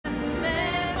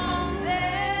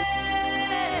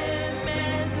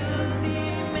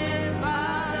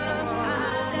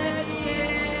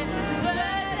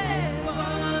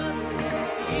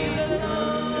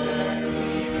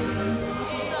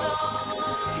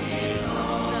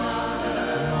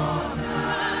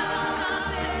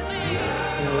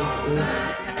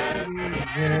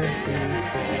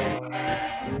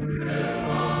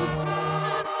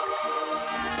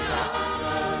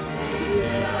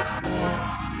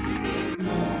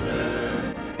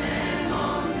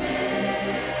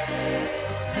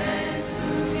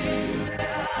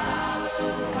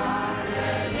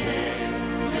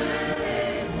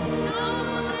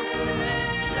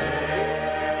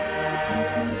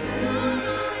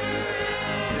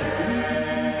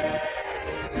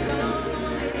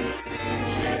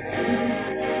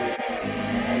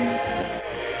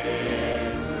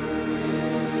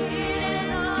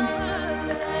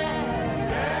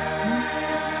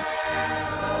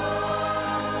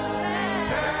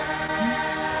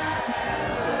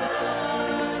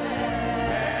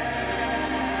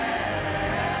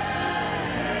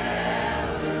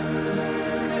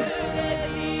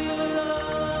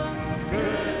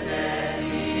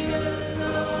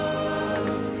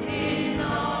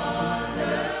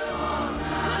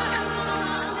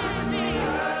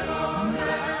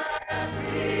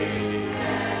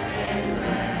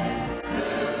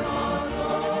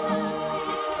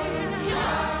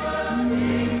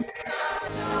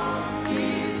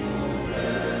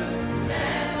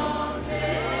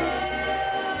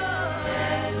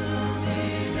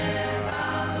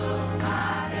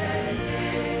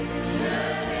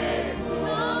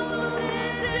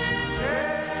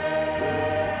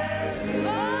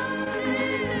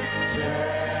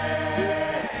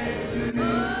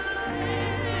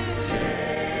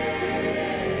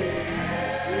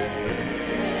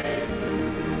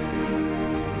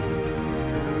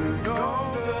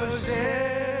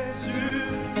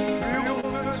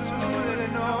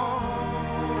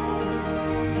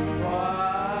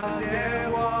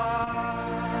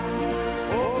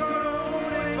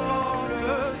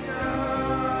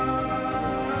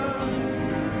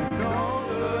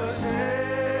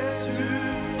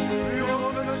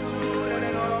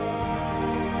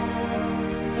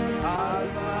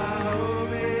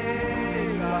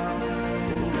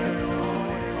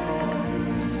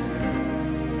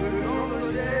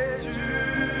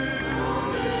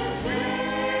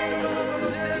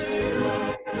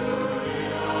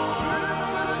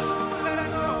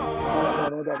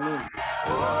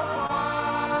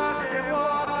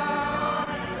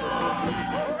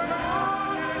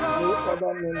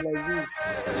other name like this.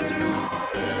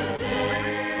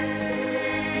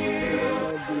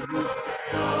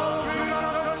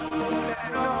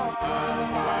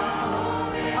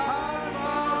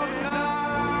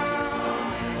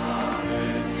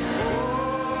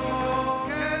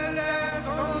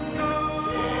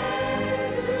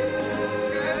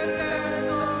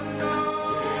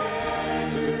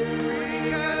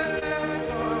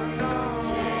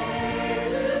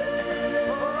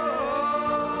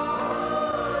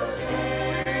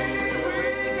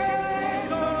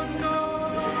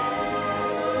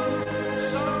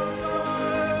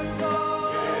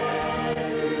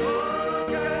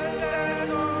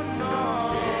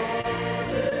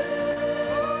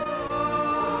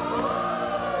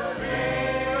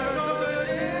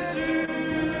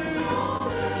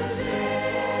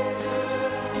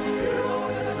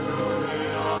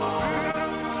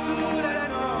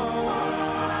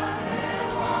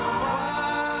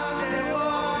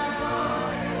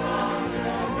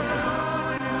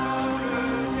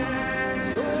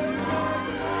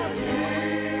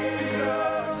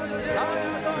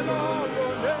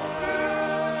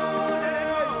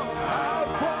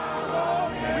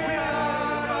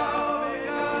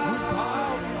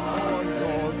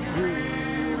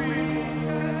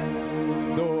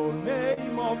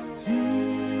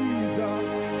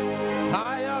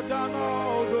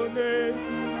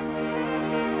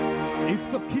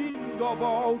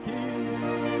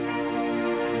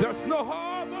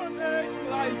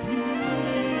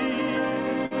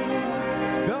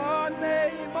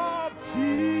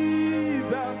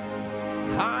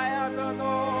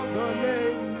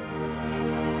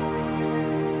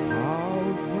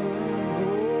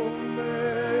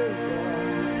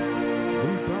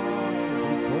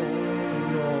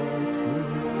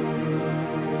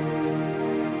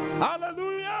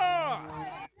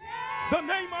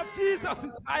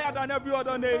 Higher than every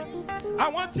other name. I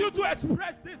want you to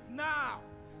express this now,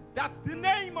 that the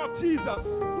name of Jesus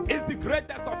is the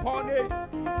greatest of all names.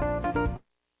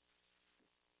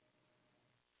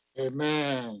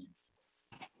 Amen.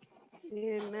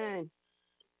 Amen.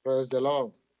 Praise the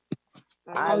Lord.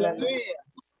 Hallelujah.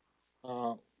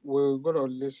 We're going to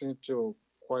listen to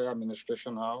choir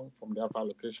administration now from the upper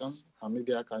location.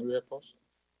 Media, can you help us?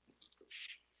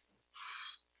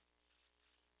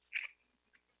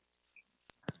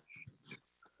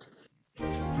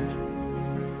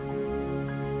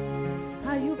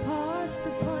 Are you past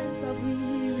the point of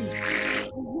weary?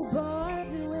 You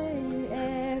burden away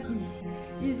heavy?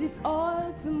 Is it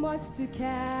all too much to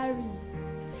carry?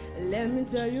 Let me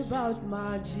tell you about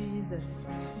my Jesus.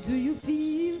 Do you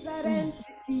feel that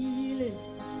empty feeling?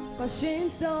 'Cause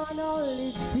shame's done all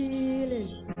its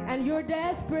stealing, and you're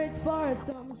desperate for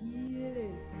some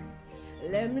healing.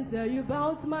 Let me tell you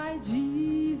about my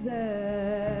Jesus.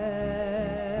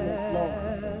 Yes,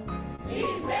 Lord. He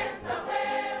makes a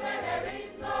way where there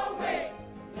is no way.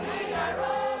 He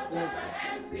arose as an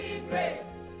empty grave.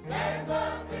 There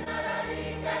goes sinner that he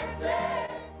can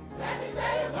save. Let me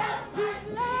tell you about my His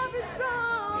love is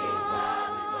strong. His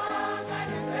love is strong and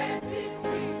His grace is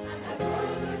free. And the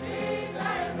good news I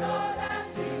know that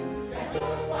He can do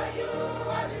for you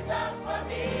what He done for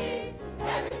me.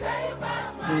 Let me tell you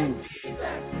about my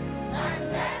Jesus. And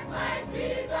let my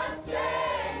Jesus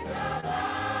change your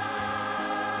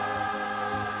life.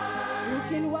 You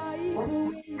can wipe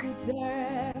away the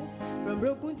tears from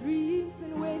broken dreams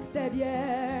and wasted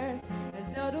years, and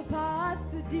tell the past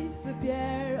to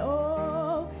disappear.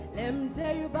 Oh, let me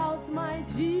tell you about my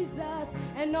Jesus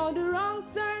and all the wrong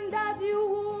turn that you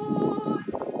would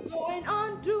go and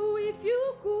undo if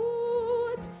you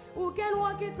could. Who can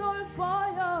walk it all for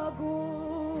your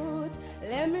good?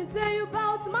 Let me tell you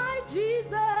about my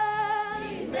Jesus.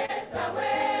 He makes a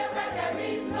way where there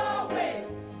is no way.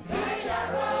 He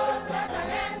arose like an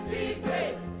empty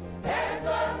grave. There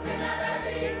goes sinner that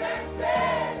He can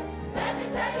save. Let me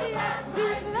tell you about my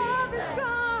His love is Jesus.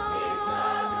 strong. His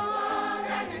love is strong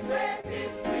and His grace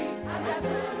is free. And the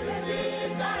good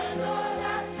news I know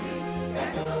that He can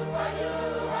do for you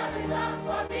what He done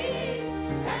for me.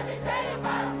 Let me tell you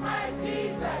about my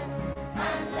Jesus.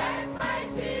 And let my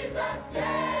Jesus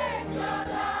change your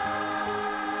life.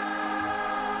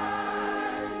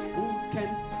 Who can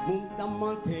move the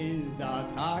mountains that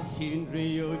are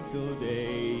hindering you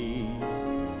today?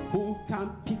 Who can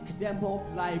pick them up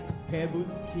like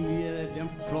pebbles, steal them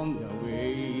from the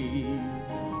way?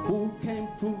 Who can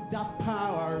prove the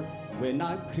power when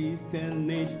a Christian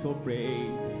needs to pray?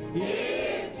 He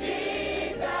is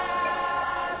Jesus.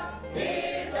 He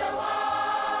is the one.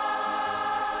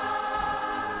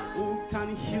 Who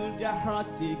can heal the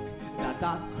heartache that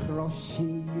are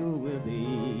crushing you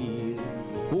within?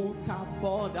 Who can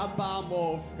the balm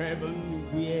of heaven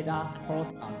where the heart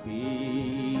can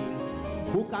be.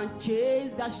 Who can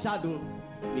chase the shadow,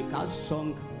 make a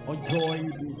song of joy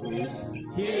with his?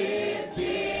 He is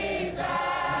Jesus.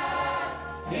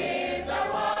 He's the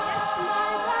one.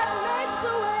 Makes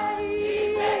a way.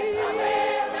 He makes a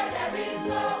way where there is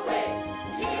no way.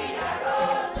 He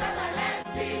arose like an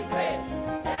empty grave.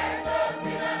 There's no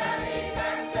sinner that he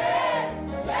can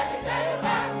save. Let me tell you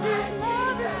about my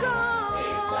Jesus.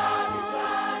 His love is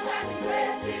strong and his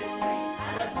grace is free.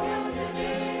 And the beauty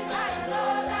I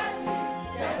know that he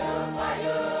can do for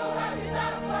you what he's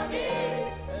done for me.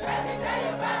 Let me tell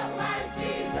you about my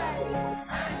Jesus.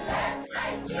 And let my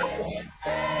Jesus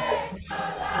change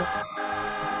your life.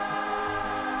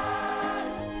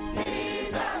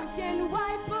 Jesus. Can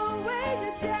wipe away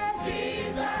the tears.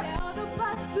 Jesus. Tell the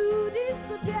past to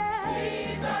disappear.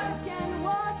 Jesus. Can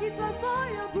walk it all for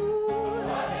your good.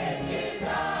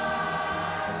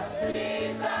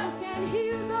 Can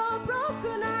heal the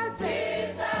broken heart.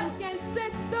 Can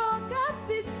set the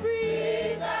captives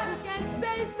free. Can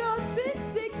save the sick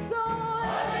soul.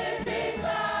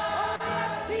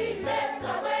 He makes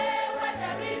a way where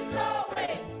there is no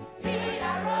way. He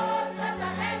arose at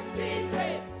an empty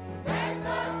grave. There's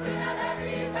no sinner that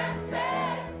he can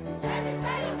save. Let me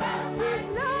tell you about my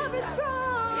His love is Jesus.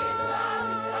 strong. His love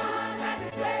is strong and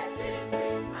his grace is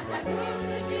free. And the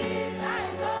beauty I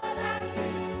know that he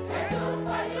can do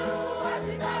for you what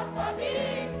he done for me.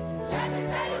 Let me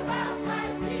tell you about my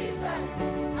Jesus.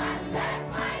 And let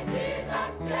my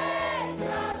Jesus change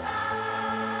your life.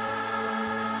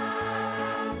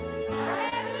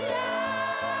 Hallelujah.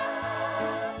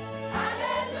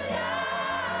 Hallelujah.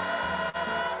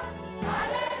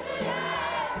 Hallelujah.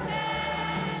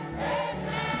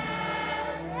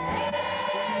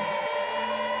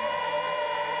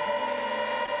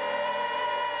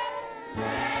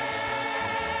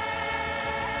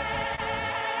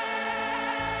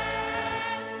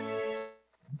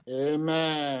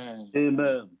 Amen.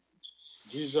 Amen.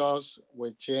 Jesus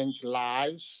will change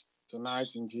lives tonight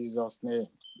in Jesus' name.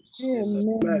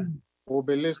 Amen. We'll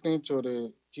be listening to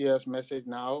the GS message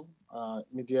now.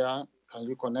 Media, can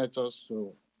you connect us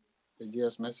to the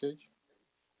GS message?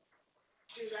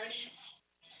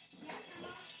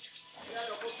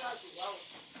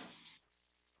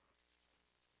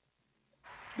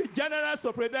 The General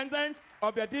Superintendent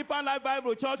of the Deeper Life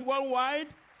Bible Church Worldwide,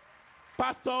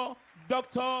 Pastor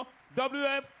Dr.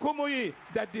 W.F. Kumuyi,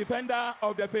 the defender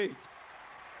of the faith.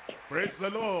 Praise the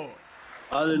Lord.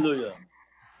 Hallelujah.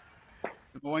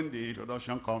 When the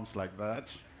introduction comes like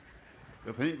that,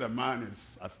 you think the man is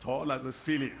as tall as the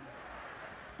ceiling.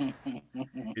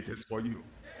 It is for you.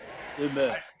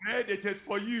 Amen. I said it is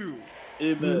for you.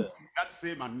 Amen. That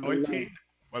same anointing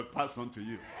will pass on to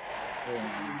you.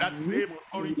 That same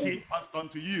authority passed on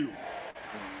to you.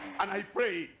 And I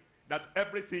pray that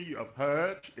everything you have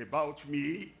heard about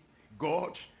me,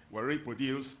 God will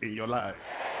reproduce in your life.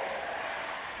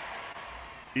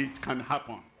 It can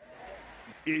happen.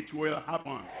 It will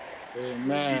happen.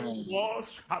 Amen. It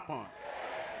must happen.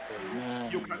 Amen.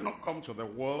 You cannot come to the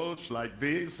world like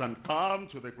this and come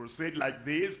to the crusade like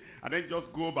this and then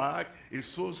just go back. It's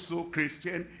so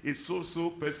Christian, it's so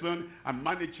person, and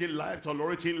managing life,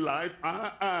 tolerating life.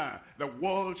 The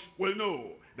world will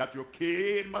know that you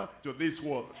came to this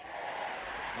world.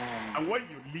 And when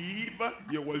you leave,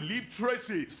 you will leave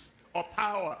traces of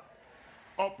power,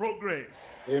 of progress,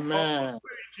 Amen. of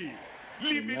prosperity.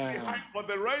 Leave it Amen. behind for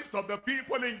the rest of the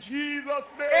people in Jesus'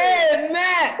 name.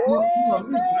 Amen.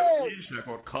 I wish I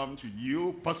could come to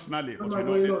you personally, but you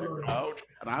know this is a crowd,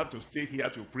 and I have to stay here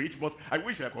to preach. But I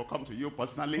wish I could come to you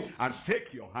personally and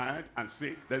take your hand and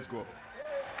say, let's go.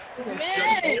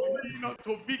 Amen. Going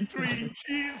to victory in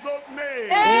Jesus'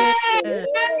 name.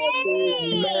 Amen.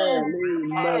 Amen.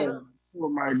 Oh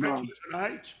my God.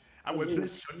 Tonight, I will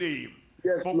bless your name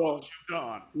Yes, for Lord. what you've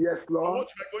done, Yes, for Lord. what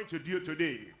you are going to do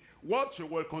today, what you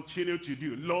will continue to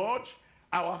do. Lord,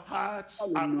 our hearts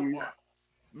are Hallelujah. open.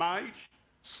 Mind,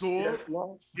 soul, Yes,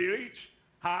 Lord. spirit,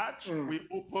 heart, we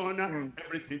open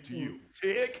everything to you.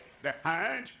 Take the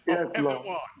hand Yes, of Lord.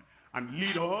 everyone and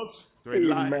lead us to a Amen.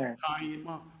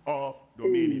 lifetime of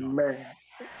dominion. Amen.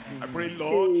 I pray,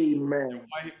 Lord, you Amen.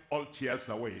 wipe all tears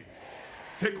away.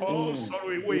 Take all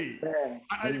sorrow away. Amen.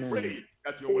 And I pray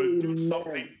that you will do Amen.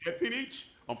 something definite,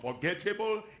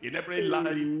 unforgettable in every life.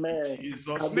 Amen. In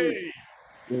Jesus' Amen. name.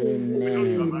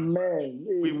 Amen.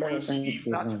 We will Amen. receive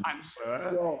that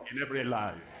answer Lord. in every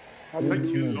life. Hallelujah.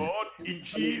 Thank you, Lord. In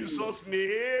Jesus'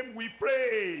 name we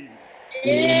pray.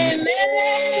 Amen.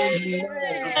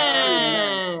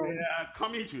 We are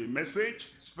coming to a message,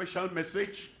 special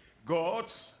message,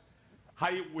 God's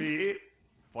highway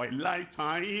for a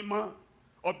lifetime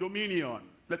of dominion.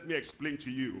 Let me explain to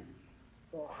you.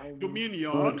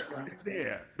 Dominion is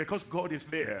there because God is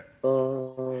there.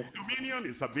 Dominion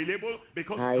is available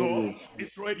because God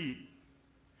is ready.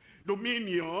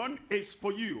 Dominion is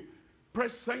for you.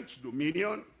 Present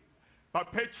dominion,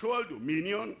 perpetual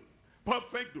dominion,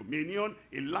 perfect dominion,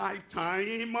 a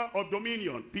lifetime of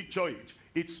dominion. Picture it.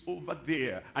 It's over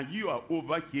there and you are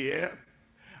over here.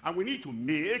 And we need to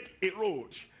make a road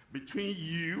between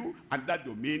you and that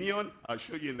dominion. I'll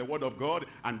show you in the Word of God.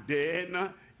 And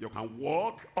then you can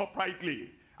walk uprightly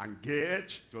and get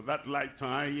to that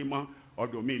lifetime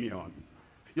of dominion.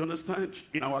 You understand?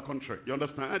 In our country. You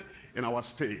understand? In our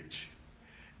state.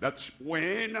 That's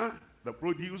when the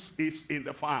produce is in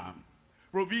the farm.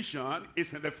 Provision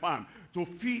is in the farm to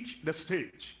feed the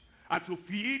state and to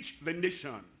feed the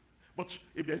nation. But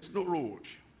if there's no road,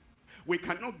 we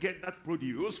cannot get that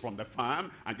produce from the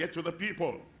farm and get to the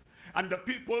people. And the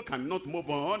people cannot move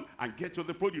on and get to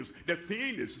the produce. The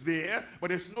thing is there, but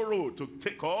there's no road to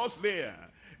take us there.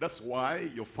 That's why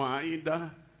you find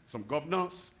some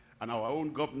governors and our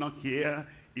own governor here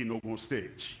in Ogun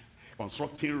State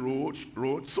constructing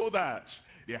roads so that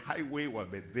the highway will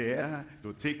be there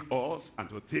to take us and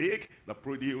to take the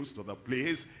produce to the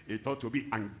place it ought to be.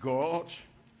 And God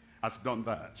has done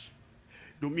that.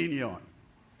 Dominion.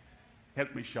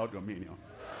 Help me shout dominion.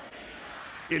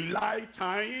 A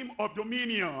lifetime of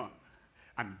dominion.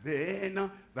 And then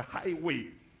the highway,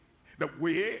 the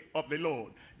way of the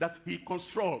Lord that he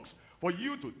constructs for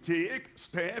you to take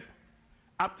step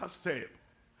after step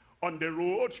on the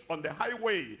road, on the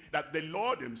highway that the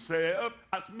Lord himself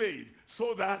has made,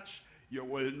 so that you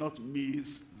will not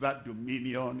miss that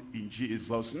dominion in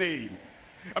Jesus' name.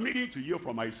 I'm reading to you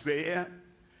from Isaiah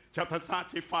chapter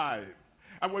 35.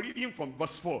 And we're reading from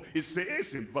verse 4. It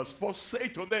says in verse 4, say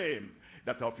to them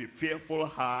that of a fearful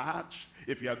heart,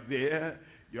 if you are there,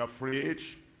 you're afraid.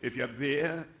 If you're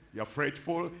there, you're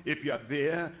fretful. If you're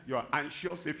there, you're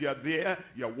anxious. If you're there,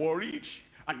 you're worried.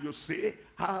 And you say,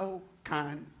 how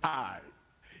can I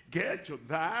get to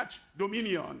that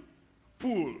dominion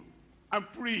full and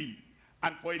free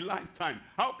and for a lifetime?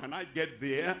 How can I get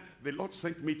there? The Lord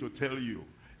sent me to tell you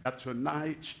that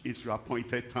tonight is your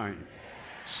appointed time.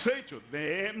 Say to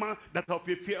them that of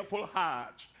a fearful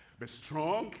heart, be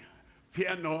strong,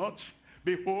 fear not.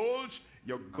 Behold,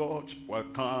 your God will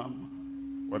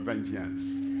come with vengeance.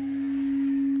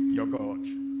 Your God,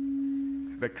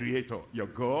 the Creator, your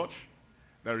God,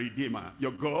 the Redeemer,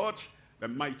 your God, the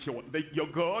mighty one, your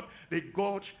God, the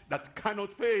God that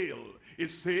cannot fail. It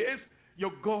says,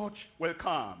 your God will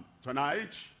come.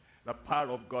 Tonight, the power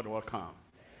of God will come.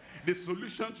 The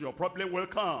solution to your problem will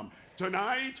come.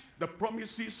 Tonight, the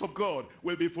promises of God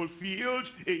will be fulfilled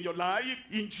in your life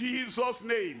in Jesus'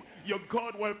 name. Your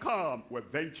God will come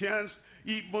with vengeance,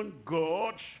 even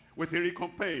God with a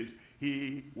recompense.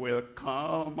 He will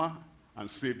come and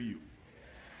save you.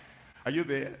 Are you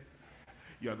there?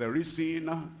 You are the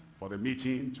reason for the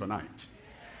meeting tonight.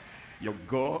 Your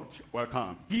God will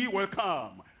come. He will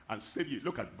come and save you.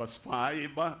 Look at verse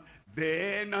 5.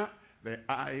 Then the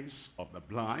eyes of the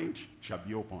blind shall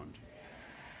be opened.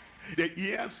 The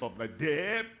ears of the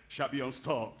deaf shall be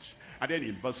unstopped. And then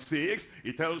in verse 6,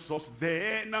 it tells us,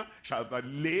 then shall the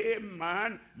lame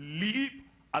man leap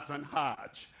as an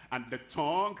hart, and the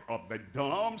tongue of the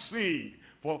dumb sing.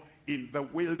 For in the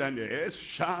wilderness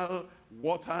shall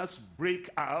waters break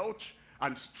out,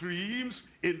 and streams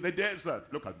in the desert.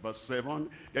 Look at verse 7.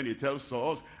 Then it tells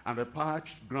us, and the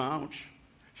parched ground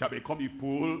shall become a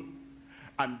pool,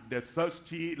 and the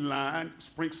thirsty land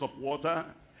springs of water.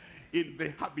 In the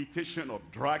habitation of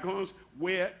dragons,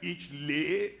 where each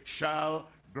lay shall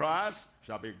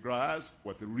be grass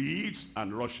with reeds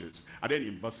and rushes. And then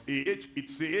in verse 8 it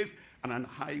says, and an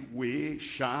highway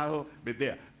shall be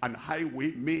there. An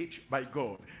highway made by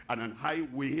God. And an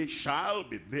highway shall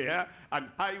be there. An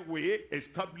highway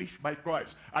established by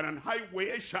Christ. And an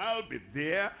highway shall be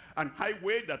there. An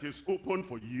highway that is open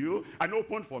for you, and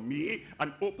open for me,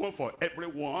 and open for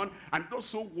everyone. And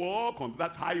those who walk on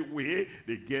that highway,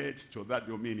 they get to that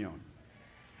dominion.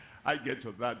 I get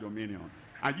to that dominion.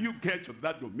 And you get to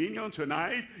that dominion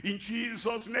tonight in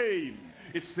Jesus' name.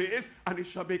 It says, and it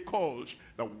shall be called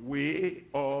the way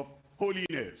of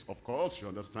holiness. Of course, you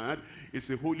understand, it's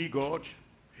a holy God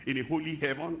in a holy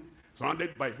heaven,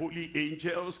 surrounded by holy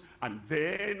angels. And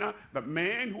then the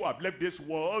men who have left this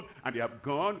world and they have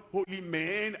gone, holy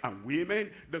men and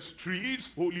women, the streets,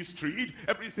 holy street,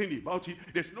 everything about it,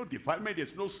 there's no defilement,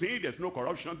 there's no sin, there's no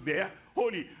corruption there,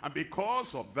 holy. And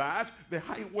because of that, the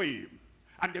highway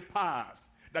and the path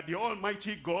that the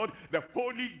Almighty God, the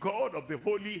holy God of the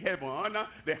holy heaven,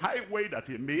 the highway that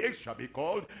he makes shall be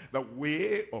called the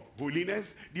way of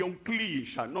holiness. The unclean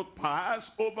shall not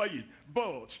pass over it,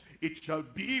 but it shall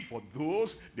be for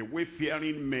those, the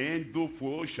wayfaring men, though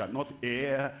fools shall not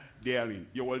err therein.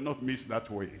 You will not miss that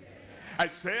way. I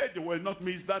said you will not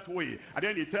miss that way. And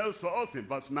then he tells us in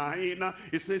verse 9,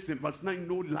 he says in verse 9,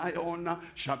 no lion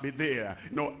shall be there,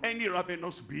 nor any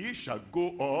ravenous beast shall go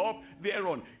up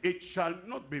thereon. It shall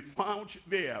not be found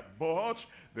there, but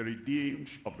the redeemed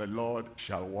of the Lord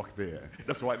shall walk there.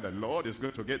 That's why the Lord is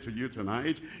going to get to you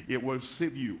tonight. He will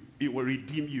save you. He will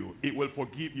redeem you. He will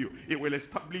forgive you. He will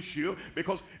establish you,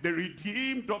 because the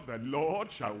redeemed of the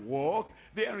Lord shall walk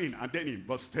therein. And then in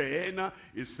verse 10,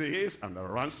 it says, and the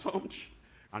ransomed,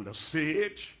 and the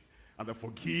saved, and the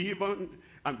forgiven,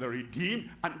 and the redeemed,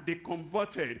 and the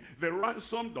converted, the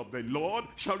ransomed of the Lord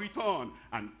shall return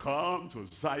and come to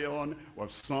Zion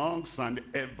with songs and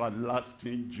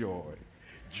everlasting joy.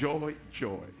 Joy,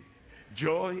 joy,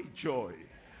 joy, joy,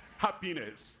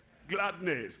 happiness,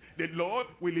 gladness. The Lord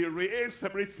will erase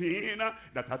everything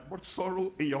that had brought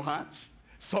sorrow in your heart,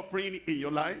 suffering in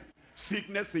your life,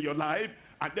 sickness in your life.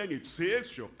 And then it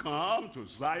says, you'll come to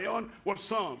Zion with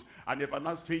songs and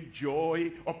everlasting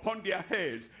joy upon their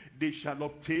heads. They shall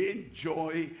obtain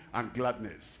joy and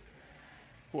gladness.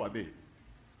 Who are they?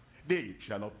 They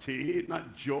shall obtain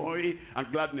joy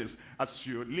and gladness. As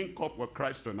you link up with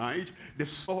Christ tonight, the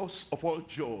source of all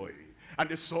joy and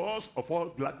the source of all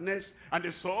gladness and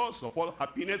the source of all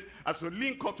happiness, as you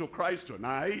link up to Christ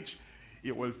tonight,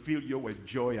 he will fill you with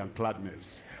joy and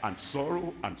gladness, and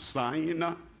sorrow and sighing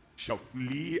shall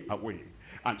flee away,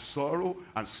 and sorrow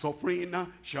and suffering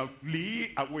shall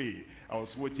flee away. I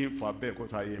was waiting for a bell.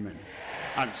 Amen.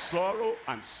 And sorrow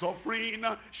and suffering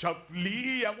shall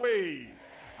flee away,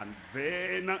 and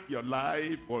then your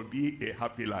life will be a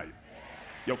happy life,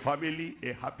 your family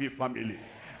a happy family,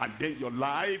 and then your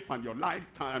life and your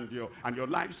lifetime and your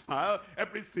lifestyle,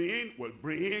 everything will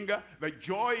bring the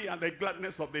joy and the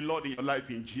gladness of the Lord in your life,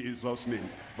 in Jesus' name.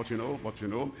 But you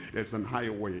know, there's an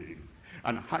highway.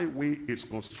 And highway is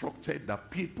constructed that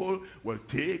people will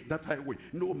take that highway.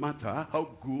 No matter how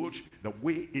good the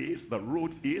way is, the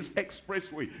road is,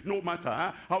 expressway. No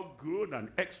matter how good an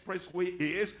expressway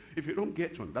is, if you don't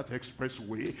get on that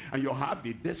expressway and you have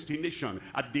the destination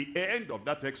at the end of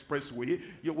that expressway,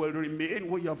 you will remain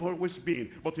where you have always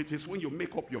been. But it is when you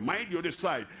make up your mind, you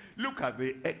decide, look at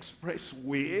the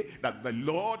expressway that the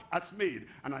Lord has made.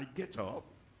 And I get up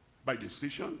by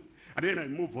decision, and then I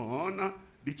move on,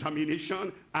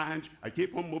 determination, and I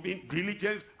keep on moving,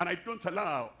 diligence, and I don't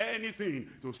allow anything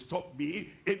to stop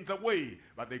me in the way.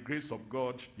 By the grace of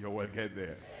God, you will get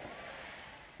there.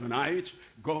 Tonight,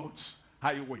 God's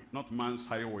highway, not man's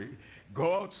highway,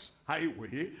 God's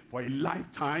highway for a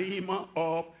lifetime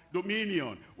of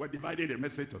dominion. We're dividing the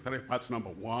message to three parts.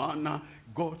 Number one,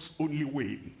 God's only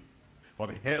way for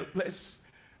the helpless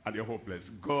and the hopeless.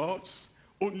 God's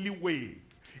only way.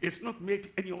 It's not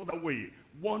made any other way.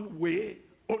 One way,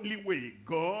 only way.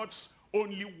 God's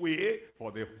only way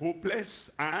for the hopeless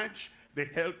and the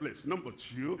helpless. Number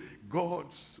two,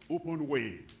 God's open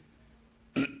way.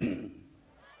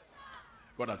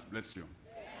 God has blessed you.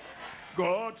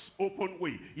 God's open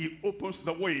way. He opens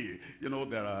the way. You know,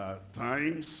 there are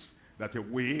times that a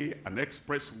way, an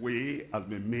express way has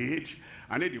been made,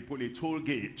 and then you put a toll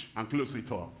gate and close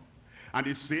it off. And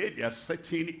they say they are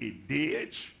setting a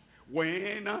date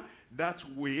when that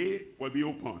way will be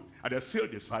open. And they're still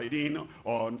deciding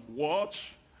on what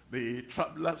the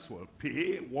travelers will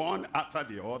pay, one after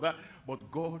the other. But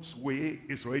God's way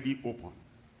is already open.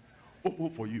 Open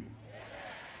for you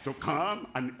to come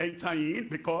and enter in,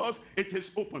 because it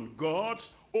is open. God's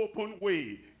open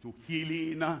way to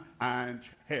healing and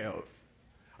health.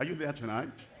 Are you there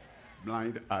tonight?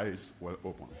 Blind eyes will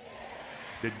open.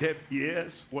 The deaf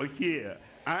ears will hear.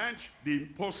 And the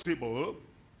impossible,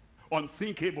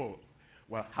 unthinkable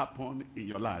will happen in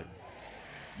your life.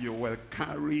 You will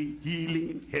carry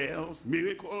healing, health,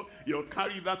 miracle. You'll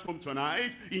carry that home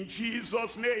tonight in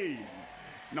Jesus' name.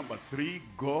 Number three,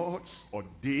 God's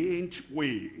ordained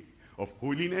way of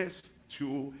holiness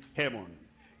to heaven.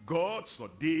 God's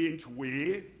ordained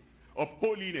way of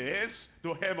holiness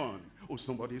to heaven. Oh,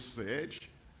 somebody said,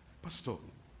 Pastor,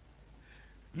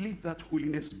 leave that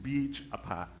holiness bit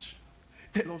apart.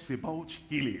 Tell us about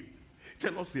healing.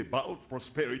 Tell us about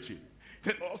prosperity.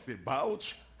 Tell us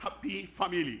about happy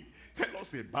family. Tell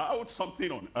us about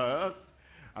something on earth.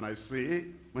 And I say,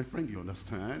 my friend, you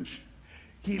understand?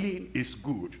 Healing is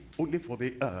good only for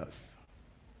the earth.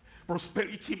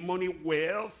 Prosperity, money,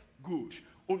 wealth, good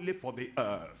only for the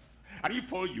earth. And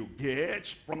if all you get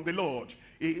from the Lord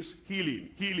is healing,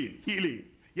 healing, healing.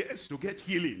 Yes, to get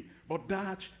healing, but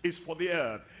that is for the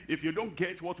earth. If you don't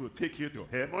get what will take you to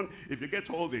heaven, if you get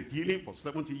all the healing for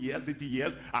 70 years, 80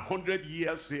 years, 100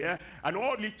 years here, and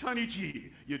all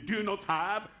eternity, you do not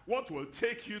have what will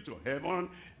take you to heaven,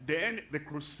 then the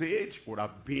crusade would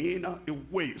have been a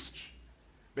waste.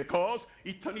 Because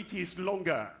eternity is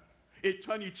longer.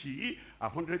 Eternity,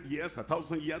 100 years,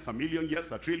 1,000 years, 1,000,000 years,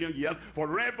 1,000,000,000 years,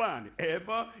 forever and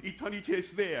ever, eternity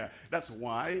is there. That's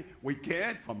why we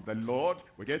get from the Lord,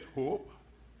 we get hope,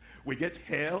 we get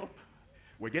help,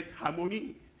 we get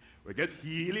harmony, we get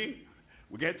healing,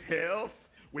 we get health,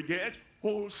 we get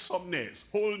wholesomeness,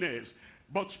 wholeness.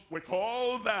 But with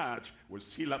all that, we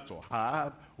still have to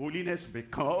have holiness,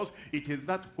 because it is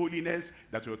that holiness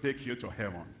that will take you to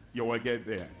heaven. You will get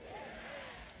there.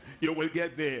 You will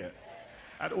get there.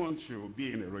 I don't want to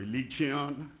be in a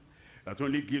religion that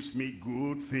only gives me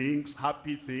good things,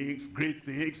 happy things, great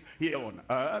things here on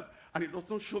earth, and it does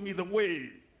not show me the way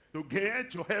to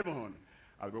get to heaven.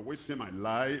 I'll be wasting my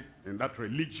life in that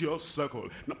religious circle.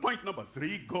 Now, point number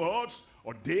 3, God's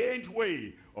ordained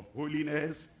way of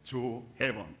holiness to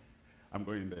heaven. I'm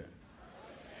going there.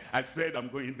 I said I'm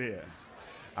going there.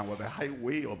 And with the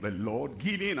highway of the Lord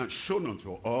given and shown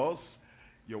unto us,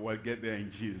 you will get there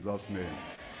in Jesus' name.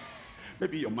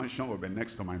 Maybe your mansion will be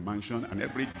next to my mansion, and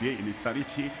every day in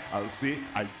eternity, I'll say,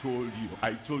 I told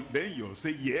you. Then you'll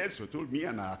say, yes, you told me,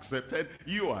 and I accepted.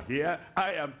 You are here,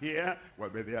 I am here, we'll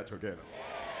be there together.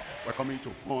 We're coming to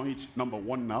point number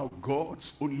 1 now,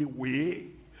 God's only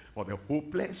way for the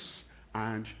hopeless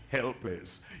and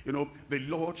helpless. You know, the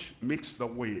Lord makes the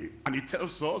way, and he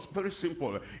tells us very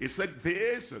simple. He said,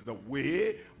 this is the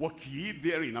way, walk ye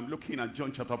therein. I'm looking at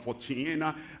John chapter 14,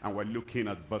 and we're looking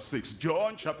at verse 6.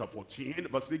 John chapter 14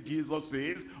 verse 6, Jesus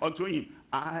says unto him,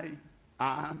 I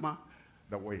am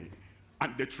the way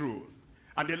and the truth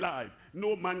and the life.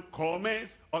 No man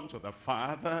cometh unto the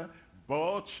Father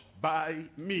but by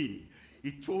me.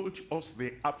 He told us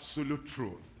the absolute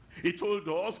truth. He told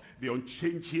us the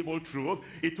unchangeable truth.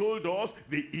 He told us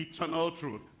the eternal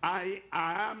truth. I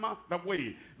am the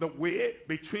way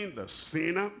between the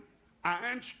sinner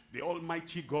and the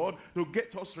Almighty God, to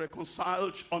get us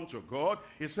reconciled unto God.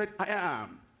 He said, I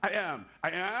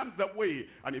am the way.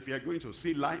 And if you're going to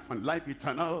see life and life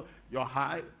eternal, you're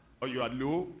high or you are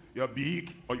low, you're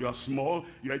big or you are small,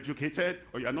 you're educated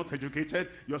or you're not educated,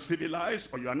 you're civilized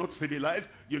or you are not civilized,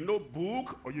 you know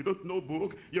book or you don't know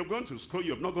book, you've gone to school,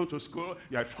 you've not gone to school,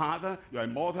 you're a father, you're a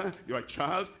mother, you're a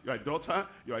child, you're a daughter,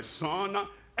 you're a son,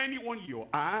 anyone you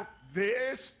are,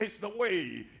 this is the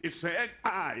way. It said,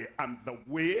 I am the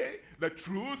way, the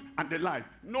truth, and the life.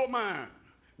 No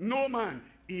man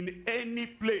in any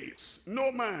place, no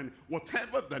man,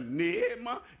 whatever the name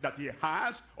that he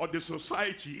has or the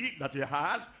society that he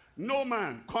has, no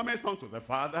man cometh unto the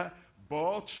Father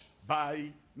but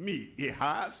by me. He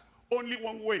has only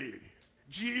one way,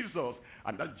 Jesus.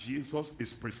 And that Jesus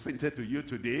is presented to you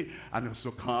today, and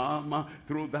also come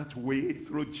through that way,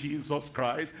 through Jesus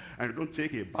Christ. And you don't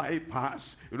take a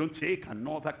bypass, you don't take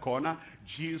another corner.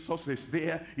 Jesus is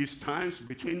there. He stands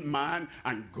between man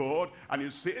and God, and he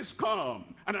says,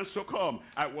 come. And as you come,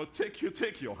 I will take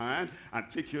your hand and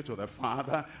take you to the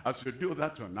Father. As you do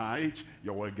that tonight,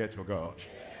 you will get to God.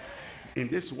 In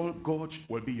this world, God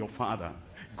will be your Father.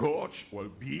 God will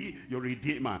be your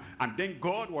Redeemer. And then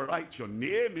God will write your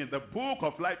name in the book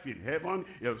of life in heaven.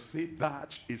 He'll say,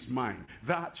 that is mine,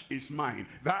 that is mine,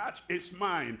 that is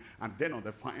mine. And then on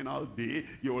the final day,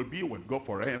 you will be with God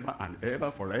forever and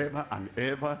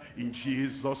ever in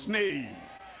Jesus' name.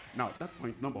 Now, that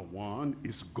point number 1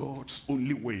 is God's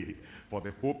only way for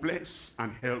the hopeless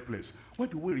and helpless.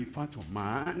 What do we refer to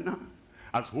man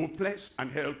as hopeless and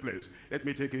helpless? Let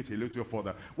me take it a little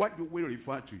further. What do we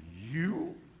refer to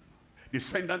you,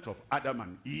 descendant of Adam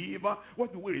and Eve?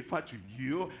 What do we refer to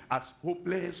you as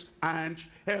hopeless and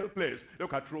helpless?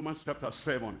 Look at Romans chapter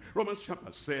 7. Romans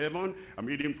chapter 7, I'm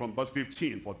reading from verse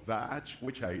 15. For that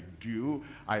which I do,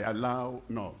 I allow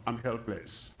not. I'm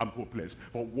helpless, I'm hopeless.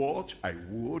 For what I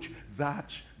would,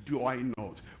 that do I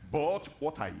not. But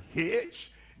what I hate,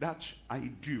 that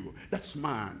I do. That's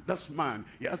man.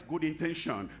 He has good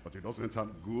intention, but he doesn't have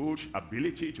good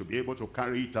ability to be able to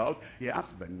carry it out. He has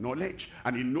the knowledge,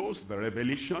 and he knows the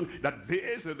revelation that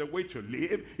this is the way to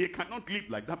live. He cannot live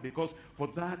like that, because for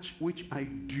that which I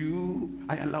do,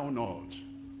 I allow not.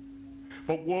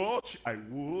 For what I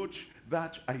would,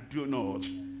 that I do not.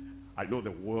 I know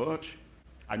the word,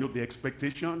 I know the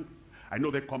expectation, I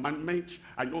know the commandment,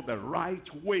 I know the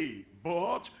right way,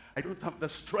 but I don't have the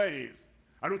strength.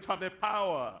 I don't have the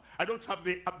power. I don't have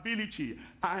the ability.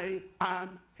 I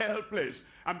am helpless.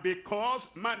 And because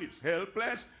man is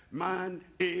helpless, man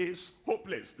is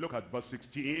hopeless. Look at verse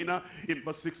 16. In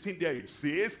verse 16 there it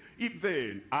says, if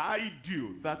then I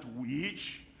do that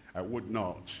which I would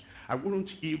not. I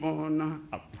wouldn't even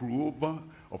approve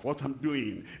of what I'm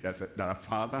doing. There are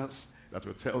fathers that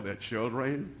will tell their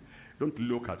children, don't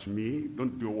look at me,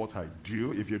 don't do what I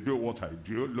do. If you do what I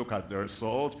do, look at the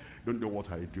result, don't do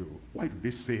what I do. Why do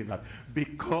they say that?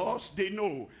 Because they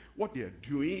know what they're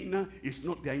doing is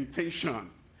not their intention.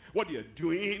 What they're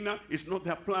doing is not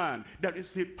their plan. There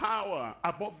is a power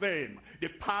above them, the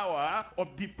power of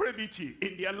depravity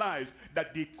in their lives,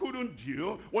 that they couldn't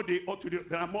do what they ought to do.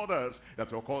 There are mothers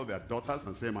that will call their daughters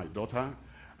and say, my daughter,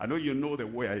 I know you know the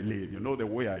way I live, you know the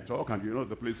way I talk, and you know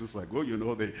the places I go, you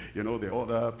know the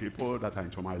other people that are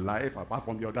into my life apart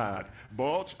from your dad.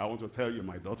 But I want to tell you,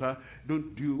 my daughter,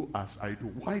 don't do as I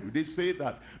do. Why do they say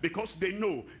that? Because they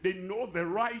know the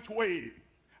right way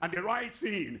and the right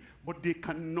thing, but they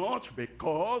cannot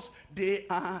because they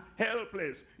are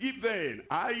helpless. If then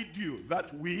I do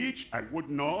that which I would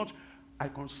not, I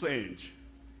consent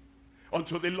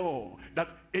unto the law that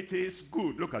it is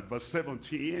good. Look at verse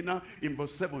 17. In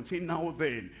verse 17, now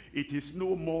then, it is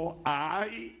no more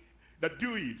I that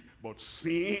do it, but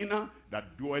sin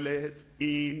that dwelleth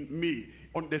in me.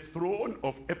 On the throne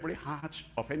of every heart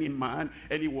of any man,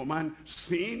 any woman,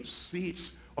 sin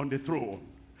sits on the throne.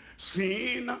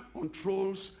 Sin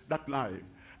controls that life.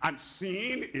 And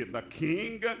sin is the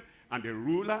king and the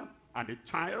ruler and the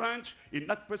tyrant in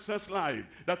that person's life,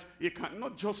 that he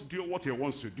cannot just do what he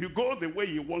wants to do, go the way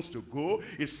he wants to go.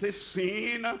 It says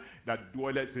sin that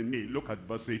dwelleth in me. Look at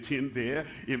verse 18 there.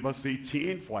 In verse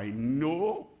 18, for I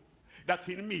know that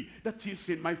in me, that is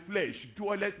in my flesh,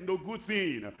 dwelleth no good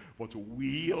thing, but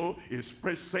will is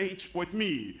present with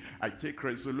me. I take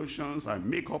resolutions, I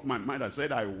make up my mind, I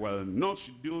said I will not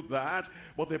do that,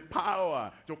 but the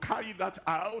power to carry that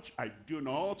out, I do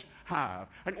not have.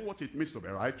 I know what it means to be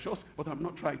righteous, but I'm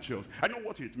not righteous. I know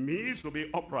what it means to be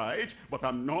upright, but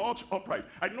I'm not upright.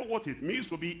 I know what it means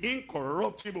to be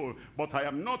incorruptible, but I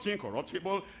am not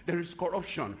incorruptible. There is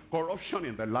corruption. Corruption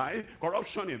in the life,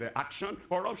 corruption in the action,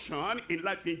 corruption in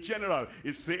life in general.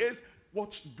 It says,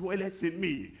 what dwelleth in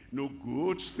me? No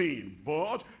good thing,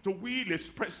 but to will is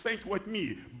present with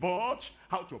me. But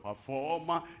how to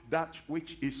perform that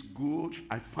which is good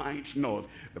I find not.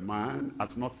 The man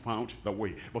has not found the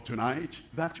way. But tonight,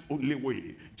 that only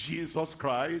way, Jesus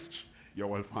Christ, you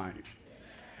will find.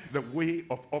 The way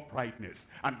of uprightness,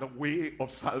 and the way of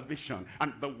salvation,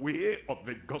 and the way of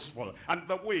the gospel, and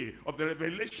the way of the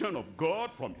revelation of God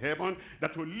from heaven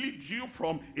that will lead you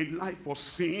from a life of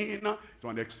sin to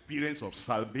an experience of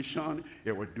salvation.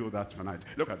 It will do that tonight.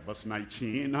 Look at verse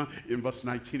 19. In verse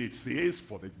 19 it says,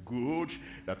 for the good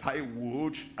that I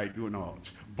would, I do not.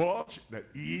 But the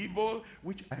evil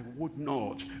which I would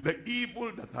not, the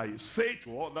evil that I say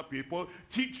to other people,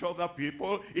 teach other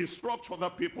people, instruct other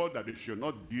people that they should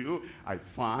not do, I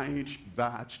find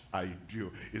that I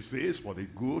do. It says, for the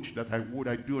good that I would,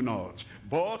 I do not.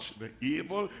 But the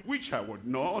evil which I would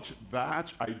not,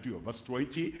 that I do. Verse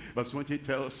 20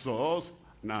 tells us,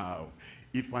 now,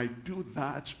 if I do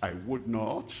that I would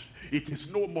not, it is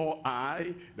no more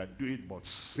I that do it, but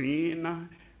sin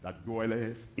that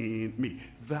dwelleth in me.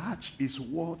 That is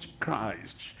what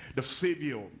Christ, the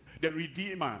Savior, the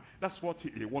Redeemer, that's what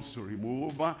he wants to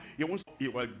remove. He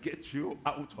will get you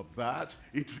out of that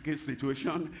intricate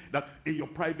situation that in your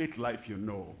private life you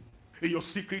know. In your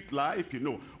secret life you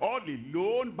know. All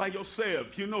alone by yourself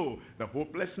you know the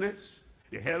hopelessness,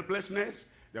 the helplessness,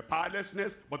 the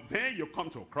powerlessness. But then you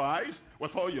come to Christ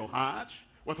with all your heart,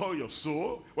 with all your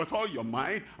soul, with all your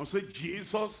mind, and say,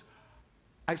 Jesus,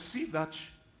 I see that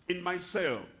in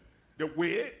myself. The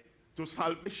way to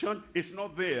salvation is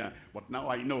not there. But now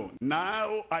I know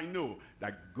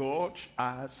that God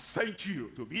has sent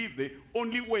you to be the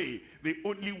only way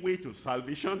to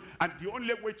salvation, and the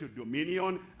only way to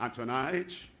dominion. And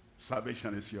tonight,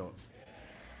 salvation is yours.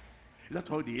 Is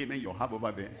that all the amen you have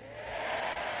over there?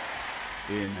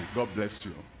 Amen. God bless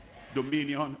you.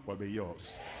 Dominion will be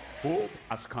yours. Hope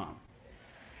has come.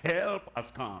 Help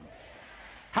has come.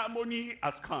 Harmony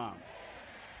has come.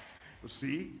 You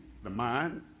see, the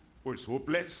man who is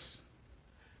hopeless,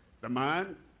 the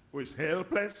man who is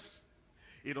helpless,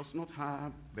 he does not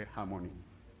have the harmony.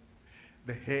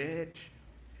 The head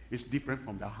is different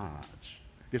from the heart.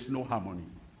 There's no harmony.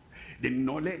 The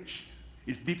knowledge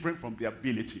is different from the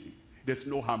ability. There's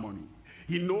no harmony.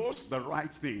 He knows the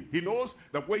right thing. He knows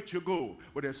the way to go.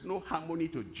 But there's no harmony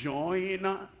to join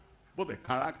both the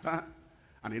character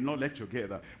and in knowledge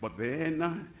together. But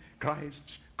then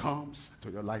Christ comes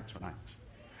to your life tonight.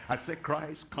 I say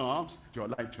Christ comes to your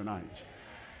life tonight.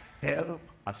 Help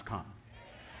has come.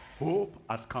 Hope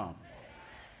has come.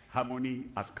 Harmony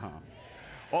has come.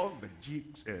 All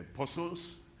the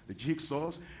puzzles, the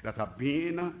jigsaws that have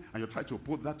been, and you try to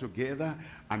put that together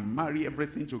and marry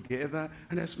everything together,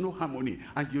 and there's no harmony,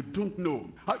 and you don't know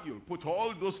how you'll put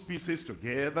all those pieces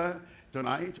together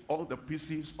tonight, all the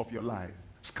pieces of your life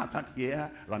scattered here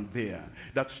and there,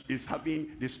 that is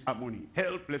having this harmony,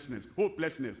 helplessness,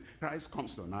 hopelessness. Christ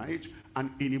comes tonight, and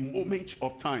in a moment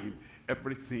of time,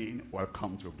 everything will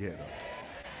come together.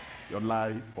 Your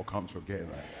life will come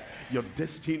together. Your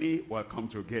destiny will come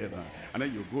together. And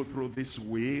then you go through this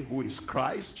way, who is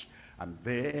Christ, and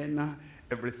then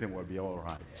everything will be all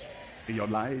right. In your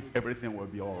life, everything will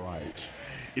be all right.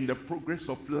 In the progress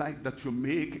of life that you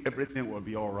make, everything will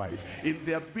be all right. In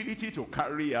the ability to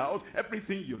carry out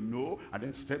everything you know, and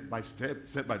then step by step,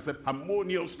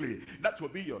 harmoniously, that will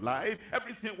be your life.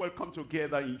 Everything will come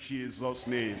together in Jesus'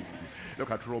 name.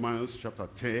 Look at Romans chapter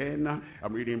 10.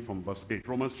 I'm reading from verse 8.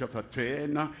 Romans chapter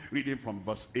 10, reading from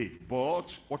verse 8.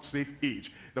 But what saith it?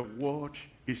 The word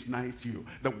is nigh to you.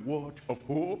 The word of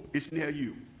hope is near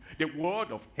you. The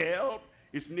word of help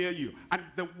is near you, and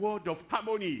the word of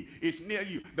harmony is near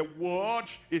you. The word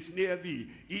is near thee,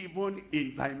 even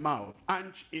in thy mouth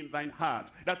and in thine heart.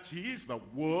 That is the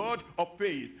word of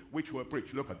faith which we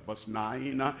preach. Look at verse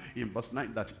 9. In verse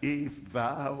 9, that if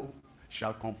thou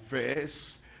shalt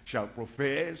confess, shalt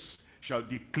profess, shall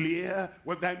declare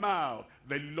with thy mouth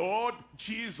the Lord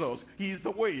Jesus, he is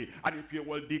the way. And if you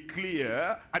will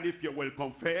declare, and if you will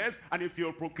confess, and if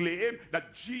you'll proclaim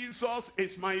that Jesus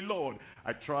is my Lord.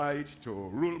 I tried to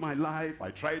rule my life,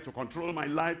 I tried to control my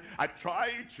life, I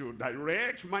tried to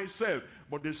direct myself,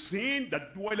 but the sin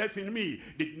that dwelleth in me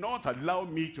did not allow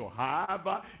me to have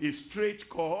a straight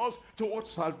course towards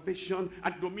salvation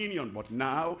and dominion. But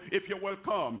now, if you will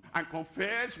come and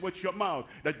confess with your mouth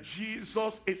that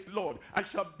Jesus is Lord, and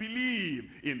shall believe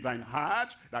in thine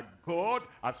heart that God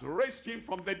has raised him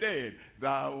from the dead,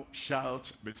 thou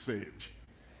shalt be saved.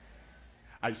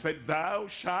 I said, thou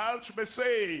shalt be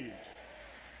saved.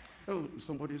 Oh,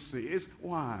 somebody says,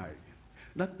 why?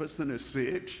 That person is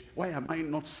saved. Why am I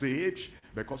not saved?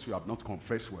 Because you have not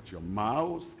confessed with your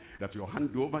mouth that you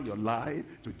hand over your life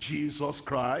to Jesus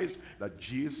Christ, that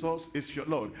Jesus is your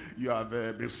Lord. You have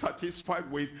been satisfied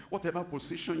with whatever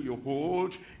position you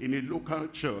hold in a local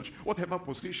church, whatever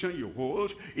position you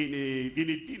hold in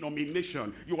a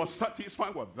denomination. You are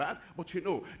satisfied with that, but you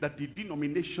know that the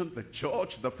denomination, the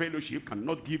church, the fellowship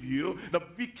cannot give you the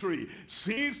victory.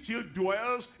 Sin still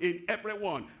dwells in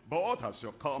everyone. But as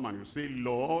you come and you say,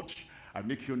 Lord, I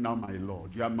make you now my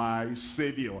Lord. You are my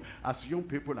Savior. As young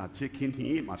people are taking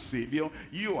him as Savior,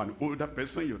 you, an older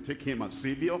person, you take him as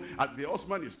Savior. As the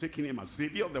husband is taking him as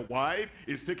Savior, the wife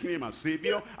is taking him as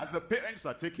Savior. As the parents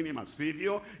are taking him as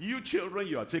Savior, you children,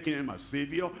 you are taking him as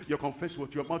Savior. You confess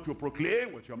with your mouth, you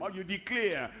proclaim with your mouth, you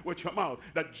declare with your mouth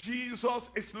that Jesus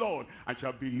is Lord, and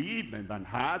shall believe in thine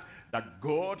heart that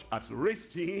God has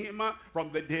raised him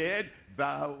from the dead,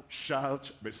 thou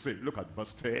shalt be saved. Look at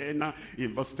verse 10.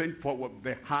 In verse 10, for with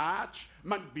the heart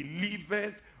man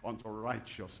believeth unto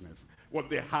righteousness. With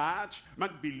the heart man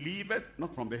believeth,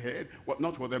 not from the head,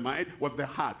 not with the mind, with the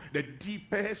heart. The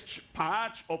deepest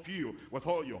part of you, with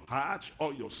all your heart,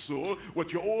 all your soul,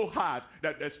 with your whole heart,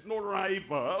 that there's no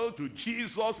rival to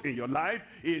Jesus in your life,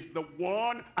 is the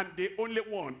one and the only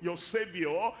one, your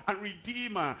Savior and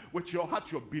Redeemer. With your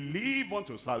heart you believe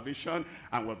unto salvation,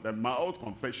 and with the mouth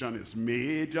confession is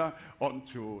made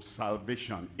unto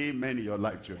salvation. Amen in your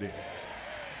life today.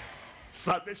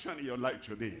 Salvation in your life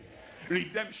today.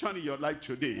 Redemption in your life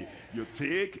today. You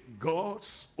take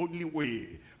God's only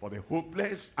way for the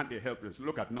hopeless and the helpless.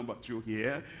 Look at number 2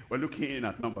 here. We're looking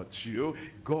at number 2.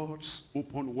 God's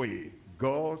open way.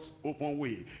 God's open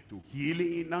way to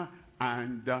healing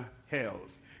and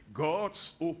health.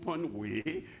 God's open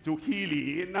way to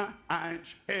healing and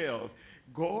health.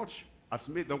 God has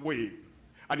made the way,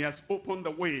 and he has opened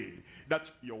the way that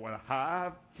you will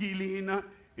have healing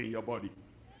in your body.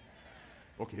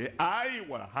 Okay, I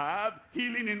will have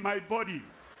healing in my body.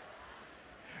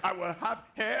 I will have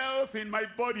health in my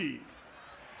body.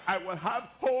 I will have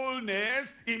wholeness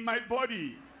in my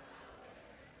body.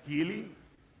 Healing,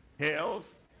 health,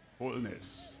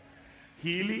 wholeness.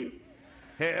 Healing,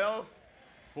 health,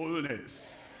 wholeness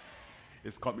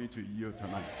is coming to you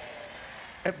tonight.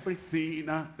 Everything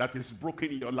that is broken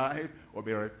in your life will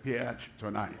be repaired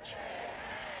tonight.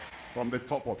 From the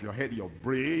top of your head, your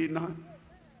brain,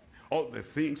 all the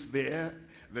things there,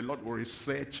 the Lord will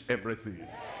reset everything.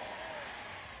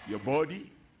 Your body,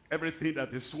 Everything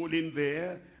that is swollen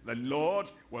there, the Lord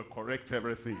will correct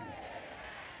everything.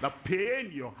 The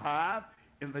pain you have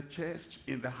in the chest,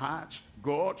 in the heart,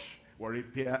 God will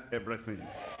repair everything.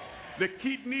 The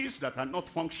kidneys that are not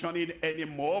functioning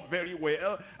anymore very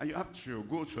well, and you have to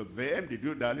go to them, they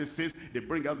do dialysis, they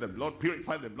bring out the blood,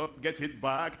 purify the blood, get it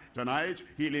back. Tonight,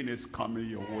 healing is coming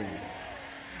your way.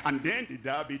 And then the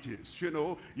diabetes,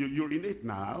 you urinate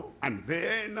now, and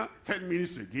then 10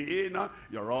 minutes again,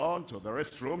 you're on to the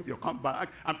restroom, you come back,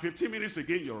 and 15 minutes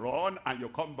again, you're on, and you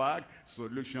come back.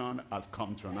 Solution has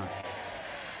come tonight.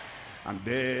 And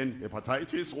then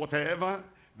hepatitis, whatever,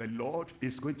 the Lord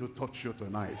is going to touch you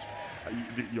tonight.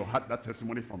 You had that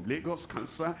testimony from Lagos,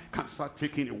 cancer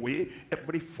taking away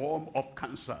every form of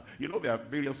cancer. There are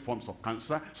various forms of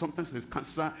cancer. Sometimes there's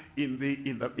cancer in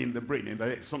the brain, in the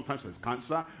head. Sometimes there's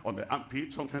cancer on the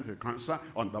armpit. Sometimes there's cancer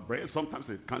on the breast. Sometimes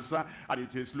there's cancer, and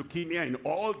it is leukemia in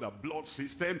all the blood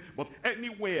system. But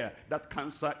anywhere that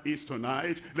cancer is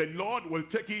tonight, the Lord will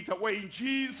take it away in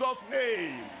Jesus'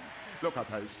 name. Look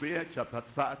at Isaiah chapter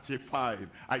 35.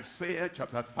 Isaiah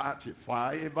chapter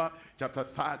 35. Chapter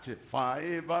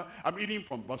 35. I'm reading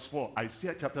from verse 4.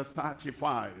 Isaiah chapter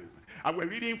 35. And we're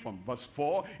reading from verse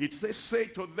 4. It says, say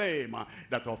to them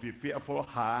that of a fearful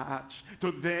heart,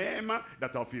 to them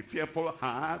that of a fearful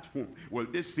heart, will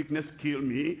this sickness kill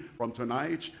me? From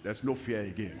tonight, there's no fear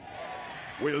again.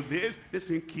 Will this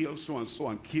thing kill so and so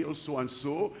and kill so and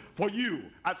so? For you,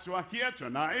 as you are here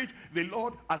tonight, the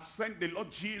Lord has sent the Lord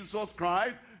Jesus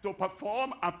Christ to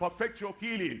perform and perfect your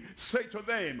healing. Say to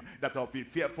them that of a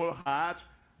fearful heart,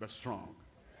 be strong.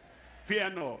 Fear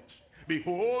not.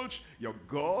 Behold, your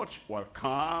God will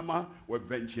come with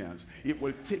vengeance. He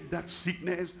will take that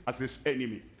sickness as his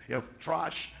enemy. He'll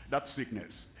trash that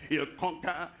sickness. He'll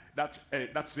conquer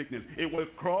that sickness. It will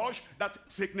crush that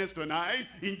sickness tonight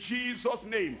in Jesus'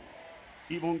 name.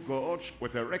 Even God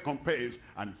with a recompense,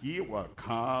 and he will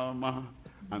come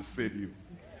and save you.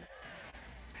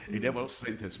 The devil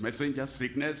sent his messenger,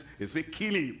 sickness. He said,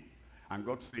 kill him. And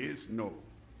God says, no,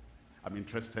 I'm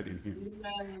interested in him.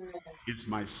 It's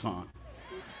my son.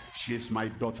 She is my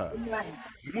daughter.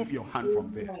 Remove your hand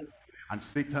from this. And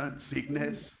Satan,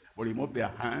 sickness, will remove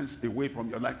their hands away from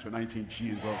your life tonight in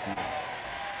Jesus' name.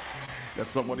 There's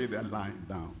somebody there lying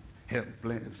down,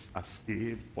 helpless, as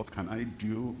if, what can I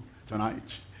do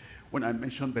tonight? When I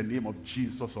mention the name of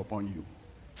Jesus upon you,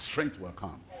 strength will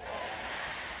come.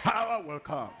 Power will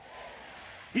come.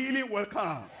 Healing will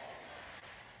come.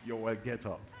 You will get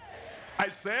up. I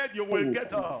said you will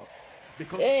get up.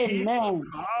 Because it will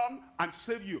come and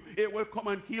save you. It will come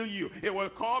and heal you. It will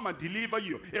come and deliver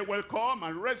you. It will come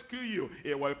and rescue you.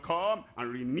 It will come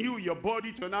and renew your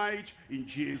body tonight in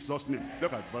Jesus' name.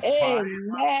 Look at verse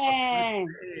 5.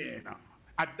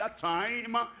 At that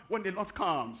time, when the Lord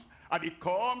comes, and it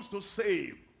comes to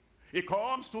save, it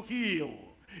comes to heal,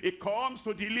 it comes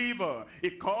to deliver,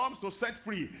 it comes to set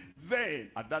free, then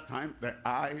at that time the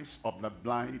eyes of the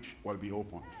blind will be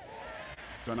opened.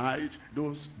 Tonight,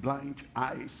 those blind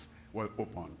eyes will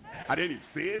open. And then it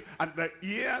says, and the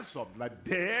ears of the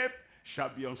deaf shall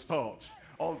be unstopped.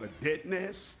 All the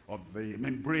deadness of the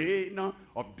membrane,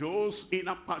 of those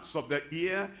inner parts of the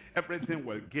ear, everything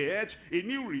will get a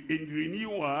new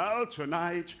renewal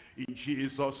tonight in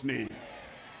Jesus' name.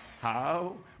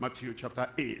 How? Matthew chapter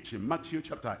 8. In Matthew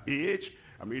chapter 8,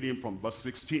 I'm reading from verse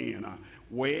 16.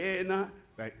 When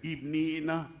the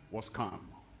evening was come.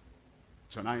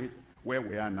 Tonight, where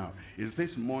we are now, is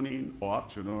this morning or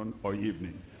afternoon or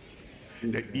evening?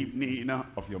 The evening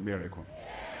of your miracle,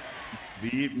 the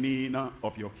evening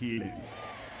of your healing,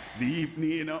 the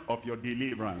evening of your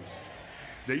deliverance,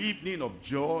 the evening of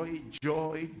joy,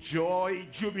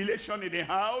 jubilation in the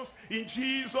house in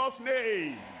Jesus'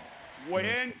 name.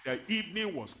 When the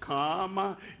evening was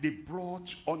come, they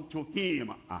brought unto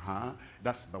him.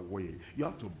 That's the way. You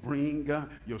have to bring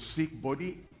your sick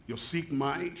body, your sick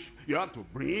mind. You have to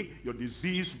bring your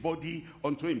diseased body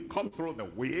unto him. Come through the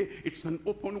way. It's an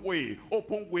open way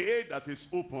that is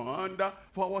opened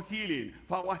for our healing,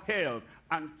 for our health,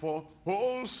 and for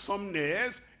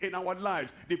wholesomeness in our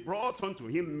lives. They brought unto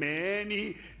him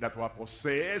many that were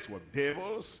possessed with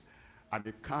devils, and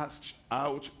they cast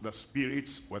out the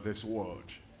spirits with his word.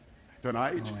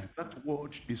 Tonight, that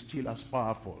word is still as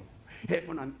powerful.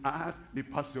 Heaven and earth may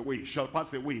pass away, shall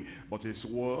pass away, but his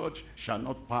word shall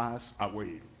not pass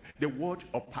away. The word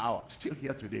of power, still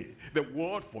here today. The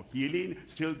word for healing,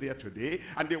 still there today.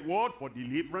 And the word for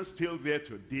deliverance, still there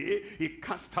today. He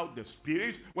cast out the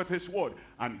spirits with his word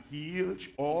and healed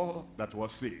all that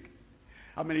was sick.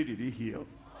 How many did he heal?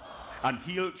 And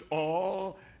healed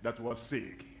all that was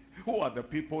sick. Who are the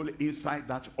people inside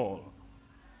that all?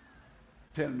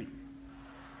 Tell me.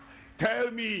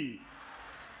 Tell me,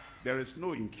 there is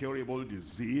no incurable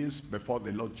disease before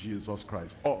the Lord Jesus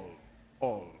Christ.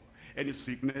 All. Any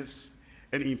sickness,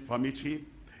 any infirmity,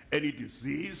 any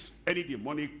disease, any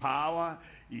demonic power,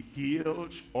 he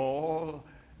healed all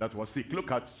that was sick.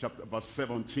 Look at verse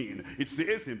 17. It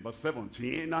says in verse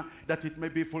 17 that it may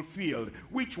be fulfilled,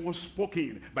 which was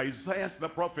spoken by Isaiah the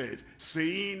prophet,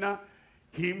 saying,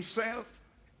 himself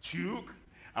took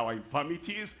our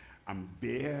infirmities and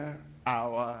bear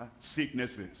our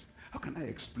sicknesses. How can I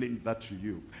explain that to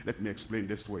you? Let me explain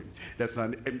this way. There's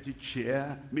an empty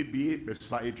chair, maybe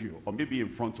beside you, or maybe in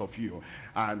front of you.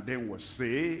 And then we'll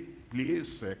say,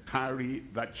 please carry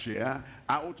that chair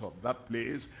out of that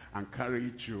place and carry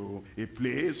it to a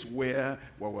place where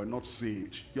we will not see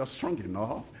it. You're strong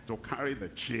enough to carry the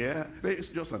chair. It's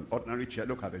just an ordinary chair.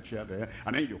 Look at the chair there.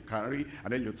 And then you carry,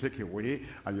 and then you take away,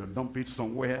 and you dump it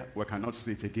somewhere we cannot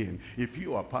see it again. If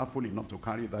you are powerful enough to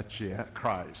carry that chair,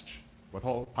 Christ, with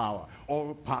all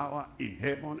power in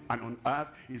heaven and on earth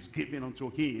is given unto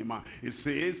him. It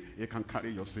says he can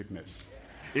carry your sickness,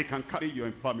 he can carry your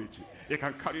infirmity, he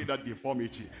can carry that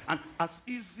deformity. And as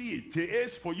easy it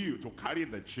is for you to carry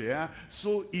the chair,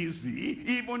 so easy,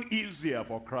 even easier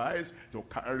for Christ to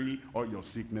carry all your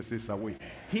sicknesses away.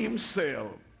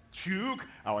 Himself took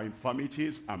our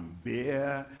infirmities and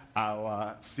bear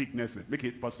our sicknesses. Make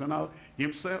it personal.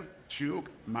 Himself took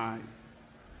my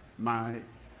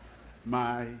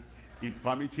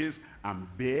infirmities and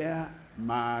bear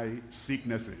my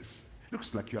sicknesses.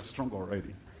 Looks like you are strong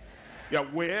already. You are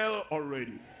well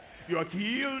already. You are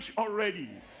healed already.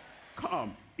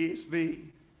 Come, it's the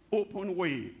open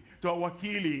way to our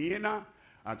healing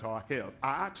and to our health.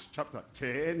 Acts chapter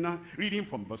 10, reading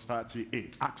from verse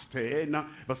 38. Acts 10,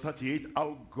 verse 38,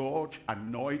 how God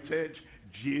anointed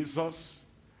Jesus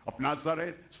of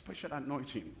Nazareth, special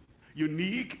anointing.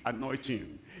 Unique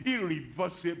anointing,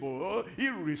 irreversible,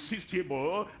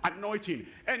 irresistible anointing.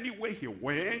 Anywhere he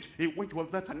went with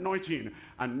that anointing,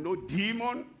 and no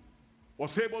demon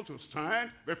was able to stand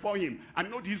before him,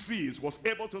 and no disease was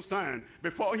able to stand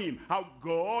before him. How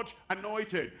God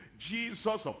anointed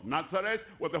Jesus of Nazareth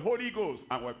with the Holy Ghost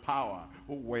and with power,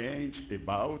 who went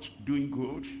about doing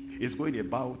good. Is going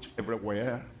about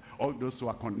everywhere. All those who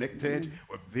are connected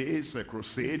with this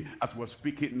crusade, as we're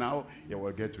speaking now, it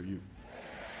will get to you.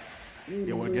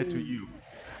 It will get to you.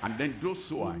 And then those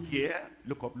who are here,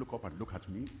 look up and look at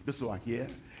me. Those who are here,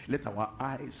 let our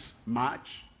eyes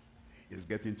match. It's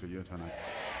getting to you tonight.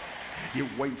 He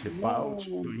went about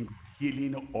doing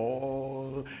healing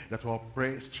all that were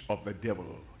oppressed of the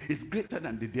devil. He's greater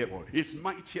than the devil. He's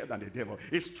mightier than the devil.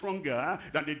 He's stronger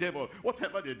than the devil.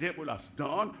 Whatever the devil has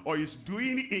done or is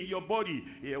doing in your body,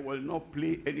 he will not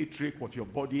play any trick with your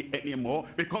body anymore,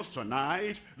 because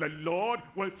tonight the Lord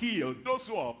will heal those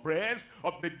who are oppressed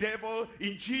of the devil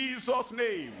in Jesus'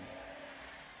 name.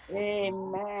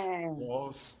 Amen.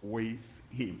 Was with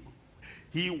him.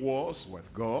 He was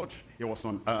with God. He was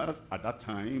on earth at that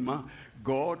time.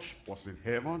 God was in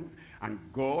heaven, and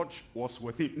God was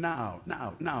with him.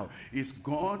 Now, he's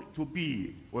gone to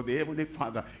be with the Heavenly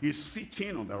Father. He's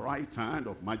sitting on the right hand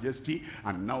of majesty,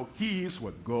 and now he is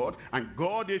with God, and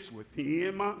God is with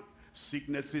him.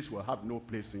 Sicknesses will have no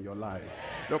place in your life.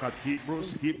 Look at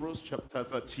Hebrews chapter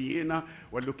 13.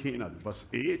 We're looking at verse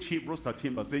 8. Hebrews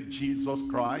 13 verse 8. Jesus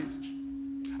Christ,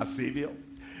 a Savior.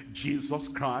 Jesus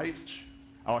Christ,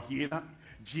 our healer.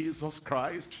 Jesus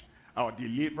Christ, our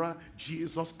deliverer.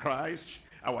 Jesus Christ,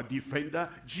 our defender.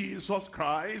 Jesus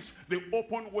Christ, the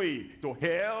open way to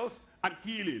health and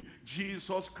healing.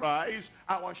 Jesus Christ,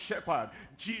 our shepherd.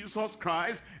 Jesus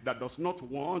Christ, that does not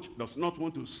want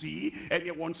to see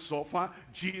anyone suffer.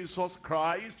 Jesus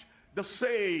Christ, the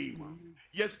same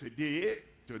yesterday,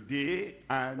 today,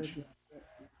 and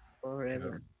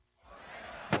Forever.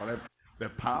 forever. The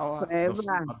power Forever. does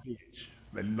not abate.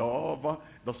 The love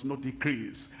does not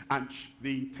decrease. And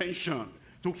the intention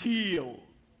to heal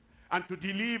and to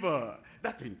deliver,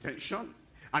 that intention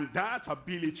and that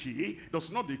ability does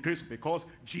not decrease, because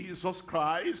Jesus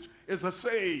Christ is the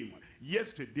same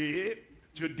yesterday,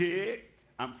 today,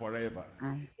 and forever.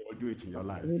 He will do it in your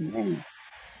life. Amen.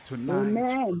 Tonight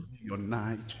Amen. will be your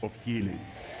night of healing,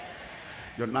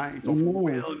 your night of Amen.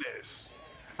 wellness,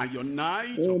 and your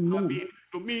night of Amen. having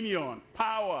dominion,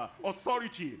 power,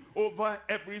 authority over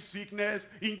every sickness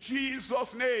in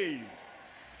Jesus' name.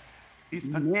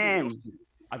 Instantaneously,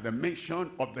 at the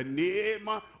mention of the name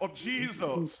of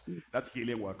Jesus, that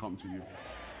healing will come to you.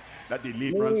 That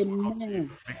deliverance will come to you.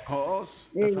 Because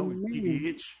that's how we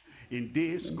did it in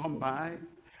days gone by.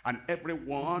 And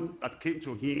everyone that came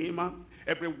to him,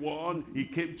 everyone he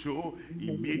came to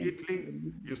immediately,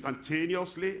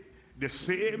 instantaneously, the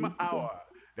same hour,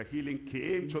 the healing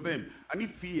came to them. And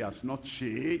if he has not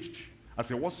changed, as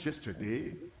he was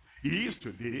yesterday, he is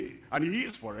today, and he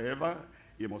is forever,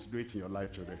 he must do it in your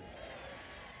life today.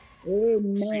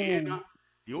 Seeing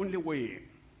the only way.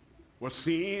 We're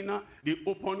seeing the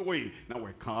open way. Now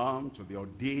we come to the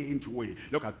ordained way.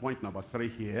 Look at point number 3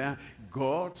 here.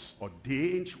 God's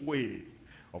ordained way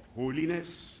of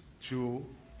holiness to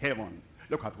heaven.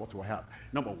 Look at what we have.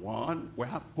 Number 1, we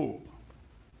have hope.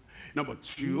 Number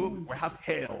 2, we have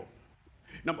hell.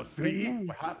 Number 3,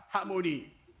 we have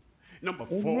harmony. Number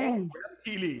 4, we have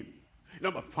healing.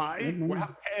 Number 5, we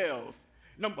have health.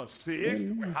 Number 6,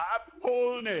 we have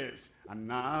wholeness. And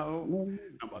now,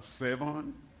 number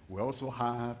 7, we also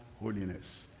have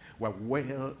holiness. We're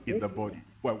well in the body.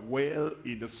 We're well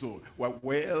in the soul. We're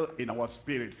well in our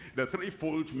spirit. The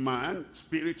threefold man,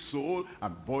 spirit, soul,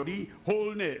 and body,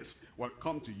 wholeness will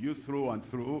come to you through and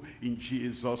through in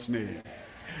Jesus' name.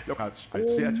 Look at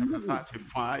Isaiah chapter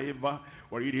 35.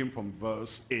 We're reading from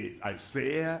verse 8.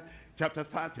 Isaiah chapter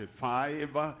 35,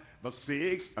 verse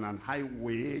 6. And an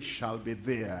highway shall be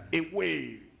there, a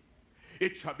way.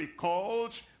 It shall be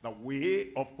called the way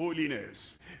of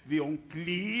holiness. The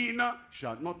unclean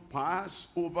shall not pass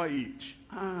over it.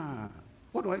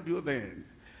 What do I do then?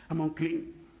 I'm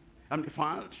unclean. I'm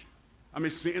defiled. I'm a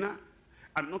sinner.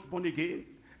 I'm not born again.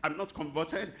 I'm not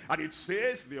converted. And it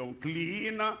says the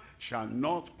unclean shall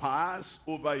not pass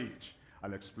over it.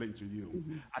 I'll explain to you.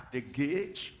 At the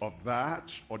gate of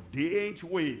that ordained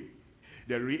way,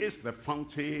 there is the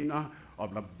fountain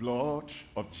of the blood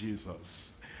of Jesus.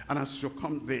 And as you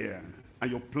come there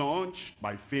and you plunge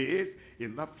by faith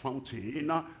in that fountain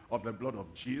of the blood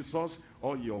of Jesus,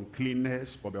 all your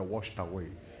uncleanness will be washed away.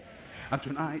 And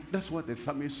tonight, that's what the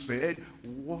psalmist said,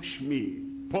 wash me,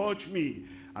 purge me,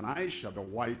 and I shall be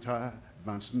whiter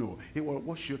than snow. He will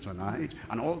wash you tonight,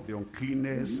 and all the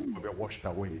uncleanness will be washed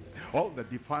away. All the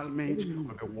defilement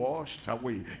will be washed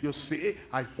away. You see,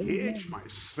 I hate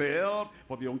myself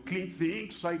for the unclean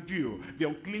things I do, the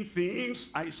unclean things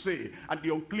I say, and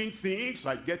the unclean things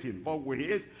I get involved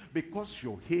with. Because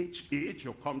you hate it,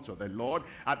 you come to the Lord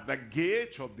at the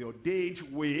gate of the ordained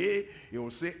way. He will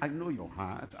say, I know your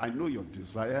heart, I know your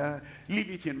desire.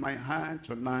 Leave it in my hand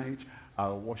tonight.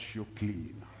 I'll wash you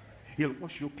clean. He'll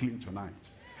wash you clean tonight.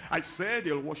 I said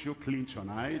he'll wash you clean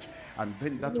tonight, and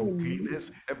then that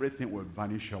uncleanness, everything will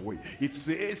vanish away. It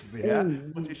says there,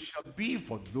 but it shall be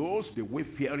for those, the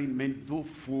wayfaring men, those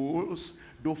fools,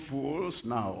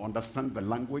 now understand the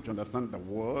language, understand the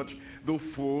word, those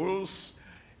fools,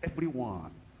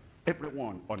 everyone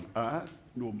on earth,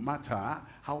 no matter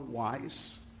how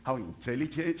wise, how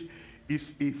intelligent,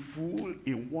 is a fool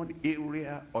in one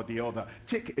area or the other.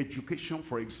 Take education,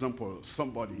 for example.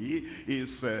 Somebody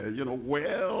is,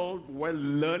 well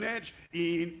learned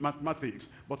in mathematics,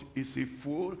 but is a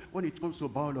fool when it comes to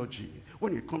biology,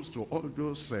 when it comes to all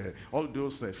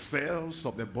those cells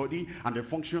of the body and the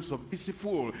functions of. It's a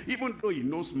fool. Even though he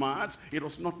knows maths, he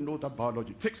does not know the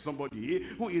biology. Take somebody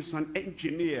who is an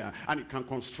engineer and he can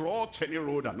construct any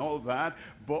road and all that,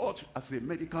 but as a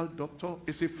medical doctor,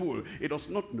 is a fool. He does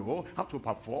not know how to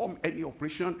perform any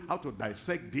operation, how to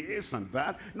dissect this and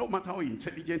that. No matter how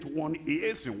intelligent one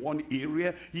is in one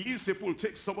area, he is a fool.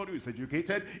 Take somebody who is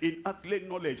educated in earthly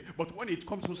knowledge, but when it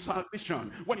comes to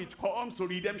salvation, when it comes to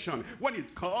redemption, when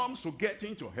it comes to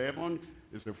getting to heaven,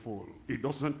 is a fool. He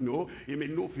doesn't know. He may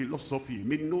know philosophy. He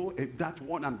may know that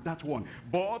one and that one.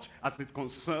 But as it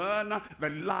concerns the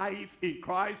life in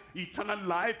Christ, eternal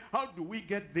life, how do we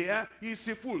get there? He's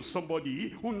a fool.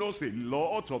 Somebody who knows a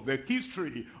lot of the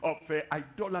history of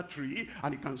idolatry,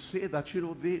 and he can say that,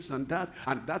 this and that,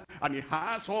 and he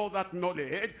has all that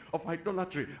knowledge of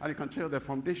idolatry, and he can tell the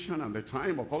foundation and the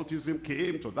time occultism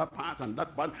came to that part and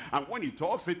that part, and when he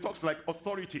talks like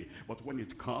authority. But when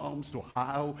it comes to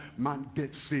how man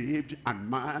gets saved and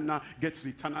man gets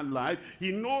eternal life,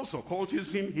 he knows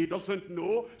occultism, he doesn't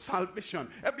know salvation.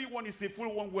 Everyone is a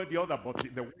fool one way or the other, but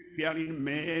the wayfaring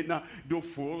men, those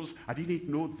fools, I didn't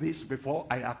know this before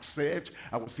I accept.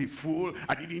 I was a fool.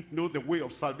 I didn't know the way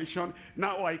of salvation.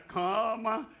 Now I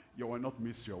come. You will not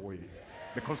miss your way.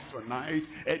 Because tonight,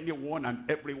 anyone and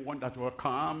everyone that will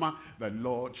come, the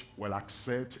Lord will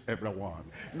accept everyone.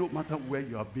 No matter where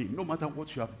you have been, no matter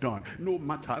what you have done, no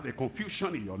matter the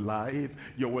confusion in your life,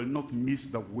 you will not miss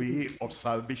the way of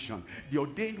salvation. The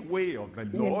ordained way of the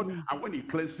Lord, and when he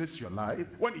cleanses your life,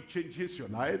 when he changes your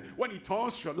life, when he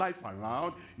turns your life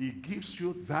around, he gives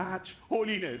you that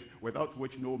holiness without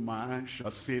which no man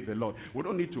shall save the Lord. We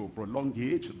don't need to prolong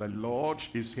it. The Lord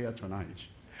is here tonight.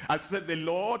 I said the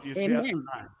Lord is here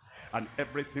tonight. and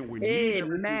everything we need,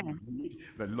 Amen.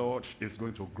 the Lord is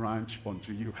going to grant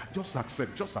unto you. Just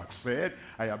accept, just accept.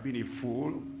 I have been a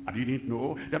fool. I didn't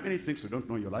know. There are many things you don't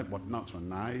know in your life, but now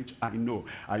tonight, I know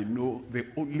the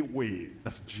only way,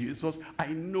 that's Jesus. I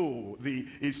know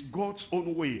it's God's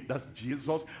own way, that's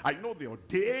Jesus. I know the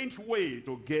ordained way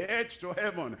to get to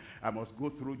heaven. I must go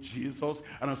through Jesus,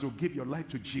 and as you give your life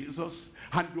to Jesus,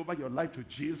 hand over your life to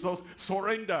Jesus,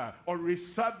 surrender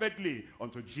unreservedly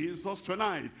unto Jesus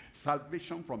tonight,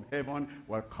 salvation from heaven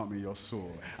will come in your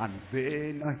soul, and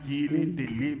then healing,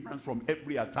 deliverance from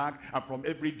every attack and from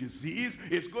every disease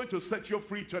is going to set you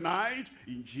free tonight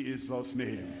in Jesus'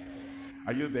 name.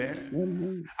 Are you there?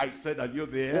 Amen. I said, are you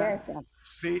there? Yes, sir.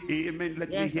 Say amen. Let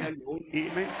me Yes, hear sir. your own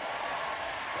amen.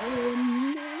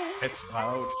 Amen. Heads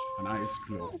bowed and eyes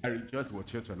closed. I rejoice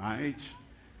with you tonight.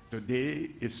 Today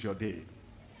is your day.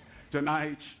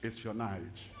 Tonight is your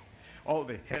night. All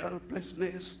the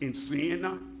helplessness in sin,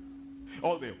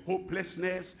 all the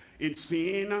hopelessness in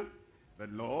sin, the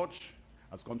Lord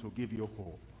has come to give you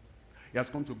hope. He has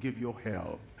come to give you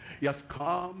help. He has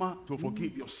come to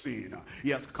forgive your sin. He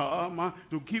has come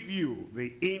to give you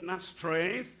the inner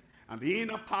strength and the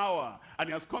inner power. And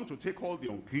he has come to take all the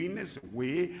uncleanness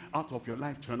away out of your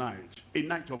life tonight. A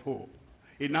night of hope,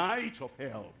 a night of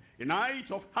help, a night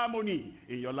of harmony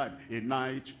in your life, a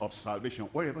night of salvation.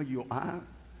 Wherever you are,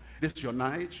 this is your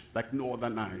night like no other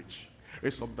night.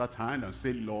 Raise up that hand and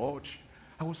say, Lord,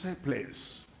 I was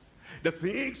helpless. The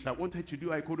things I wanted to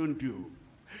do, I couldn't do.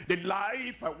 The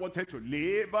life I wanted to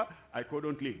live, I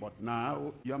couldn't live. But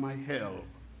now, you're my help.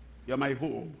 You're my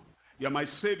hope. You're my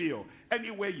savior.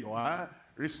 Anywhere you are,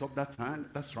 raise up that hand.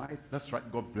 That's right. That's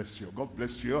right. God bless you. God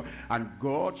bless you. And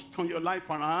God, turn your life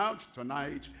around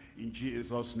tonight in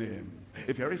Jesus' name.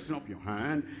 If you're raising up your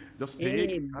hand, just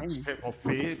take a Amen. step of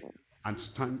faith and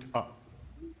stand up.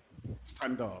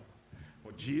 Stand up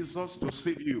for Jesus to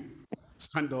save you.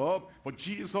 Stand up for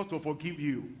Jesus to forgive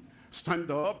you.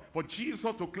 Stand up for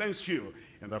Jesus to cleanse you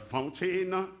in the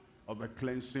fountain of the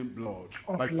cleansing blood.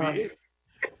 By faith,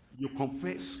 you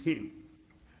confess him.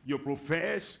 You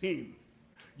profess him.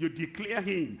 You declare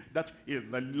him that is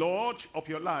the Lord of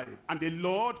your life and the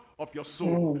Lord of your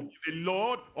soul, the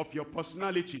Lord of your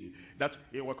personality, that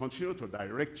he will continue to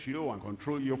direct you and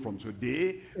control you from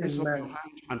today. Raise up your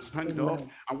hand and stand up,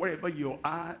 and wherever you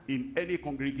are, in any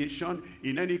congregation,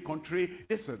 in any country,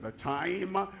 this is the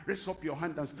time. Raise up your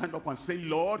hand and stand up and say,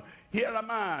 Lord, here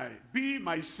am I. Be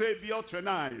my Savior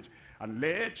tonight, and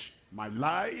let my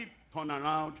life turn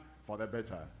around for the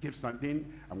better. Keep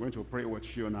standing. I'm going to pray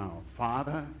with you now.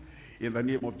 Father, in the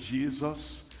name of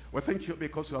Jesus, we thank you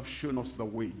because you have shown us the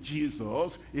way.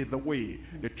 Jesus is the way,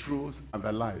 the truth, and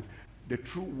the life. The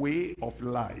true way of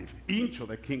life into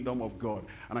the kingdom of God.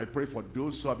 And I pray for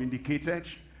those who have indicated,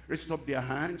 raise up their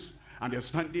hands, and they're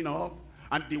standing up,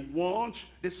 and they want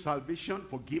this salvation,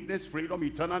 forgiveness, freedom,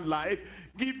 eternal life.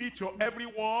 Give it to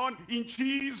everyone in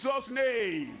Jesus'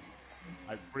 name.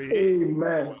 I pray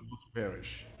will not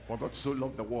perish. For God so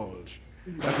loved the world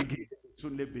that he gave his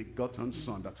only begotten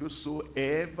Son, that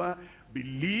whosoever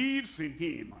believes in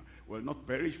him will not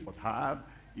perish but have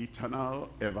eternal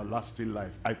everlasting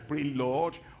life. I pray,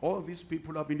 Lord, all these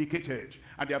people have indicated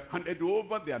and they have handed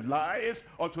over their lives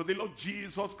unto the Lord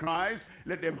Jesus Christ.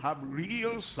 Let them have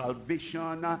real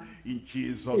salvation in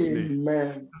Jesus' name.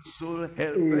 Cancel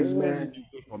helplessness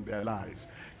away from their lives.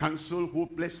 Cancel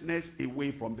hopelessness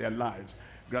away from their lives.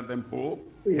 Grant them hope,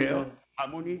 health,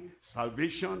 harmony,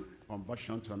 salvation,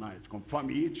 conversion tonight.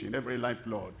 Confirm each in every life,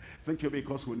 Lord. Thank you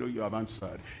because we know you have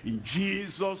answered. In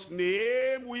Jesus'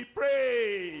 name we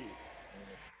pray.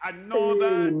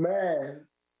 Another.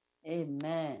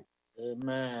 Amen.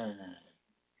 Amen.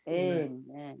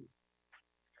 Amen.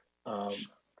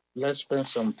 Let's spend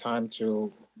some time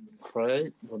to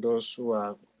pray for those who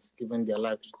are giving their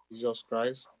life to Jesus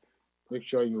Christ. Make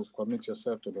sure you commit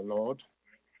yourself to the Lord.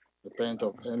 Repent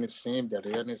of any sin, there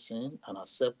is any sin, and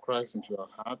accept Christ into your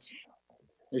heart.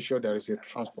 Make sure there is a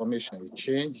transformation, a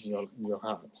change in your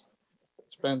heart.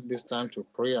 Spend this time to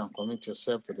pray and commit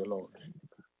yourself to the Lord.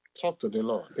 Talk to the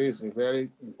Lord. This is a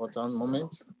very important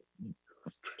moment.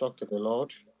 Talk to the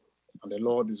Lord, and the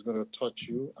Lord is going to touch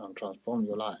you and transform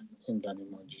your life in the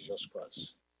name of Jesus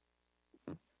Christ.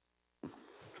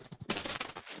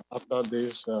 After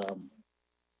this, the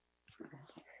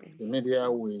media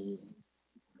will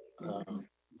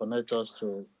connect us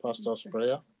to Pastor's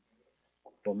prayer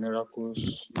for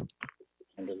miracles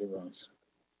and deliverance.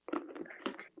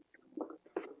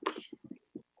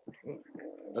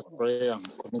 Let's pray and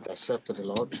commit ourselves to the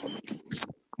Lord.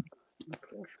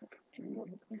 If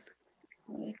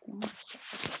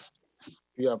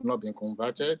you have not been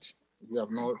converted, if you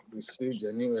have not received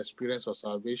a new experience of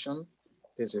salvation,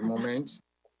 there's a moment,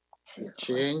 a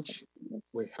change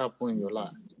will happen in your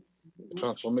life. A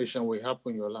transformation will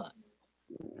happen in your life.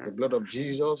 The blood of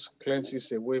Jesus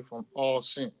cleanses away from all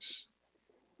sins.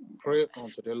 Pray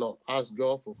unto the Lord. Ask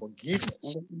God for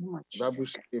forgiveness. The Bible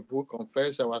says if we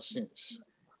confess our sins,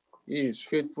 He is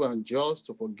faithful and just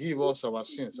to forgive us our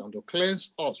sins and to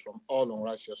cleanse us from all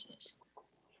unrighteousness.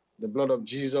 The blood of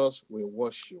Jesus will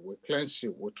wash you, will cleanse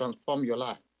you, will transform your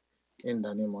life in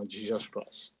the name of Jesus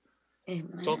Christ.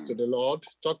 Amen. Talk to the Lord.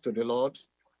 Talk to the Lord.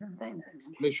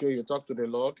 Make sure you talk to the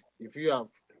Lord. If you have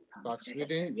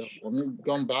backslidden, you have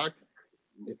gone back,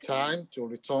 it's time to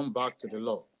return back to the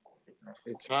Lord.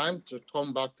 It's time to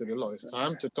turn back to the Lord. It's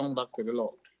time to turn back to the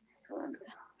Lord.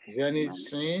 Is there any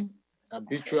sin,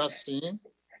 habitual sin,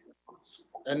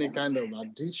 any kind of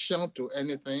addiction to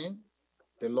anything?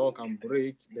 The Lord can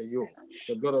break the yoke.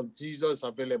 The blood of Jesus is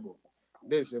available.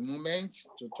 There's a moment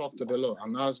to talk to the Lord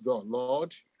and ask God,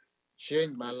 Lord,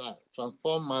 change my life,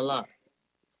 transform my life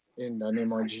in the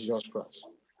name of Jesus Christ.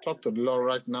 Talk to the Lord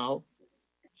right now.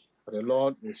 That the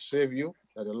Lord will save you,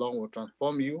 that the Lord will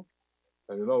transform you,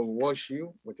 that the Lord will wash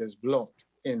you with His blood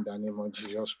in the name of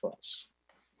Jesus Christ.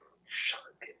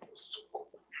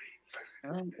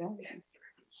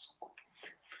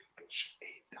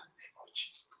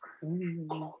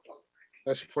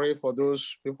 Let's pray for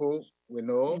those people we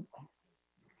know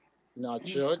in our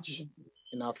church,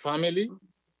 in our family,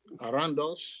 around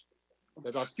us,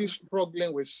 that are still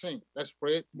struggling with sin. Let's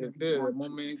pray that there is a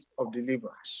moment of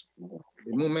deliverance,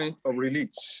 the moment of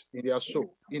release in their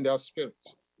soul, in their spirit.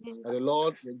 That the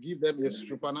Lord will give them a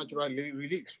supernatural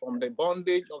release from the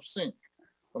bondage of sin,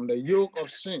 from the yoke of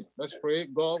sin. Let's pray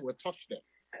God will touch them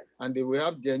and they will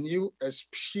have their new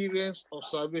experience of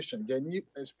salvation, their new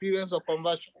experience of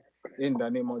conversion in the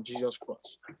name of Jesus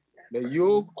Christ. The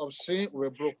yoke of sin will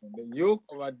be broken. The yoke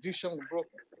of addiction will be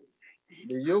broken.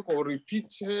 The yoke of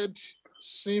repeated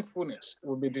sinfulness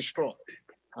will be destroyed,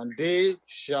 and they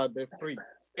shall be free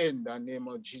in the name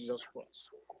of Jesus Christ,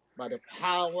 by the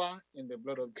power in the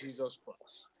blood of Jesus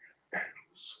Christ.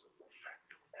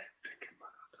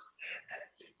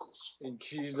 In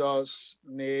Jesus'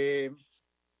 name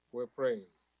we pray.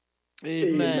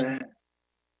 Amen.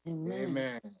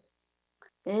 Amen.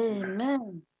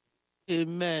 Amen.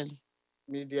 Amen.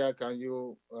 Media, can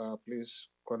you please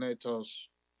connect us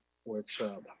with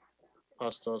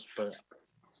Pastor's prayer?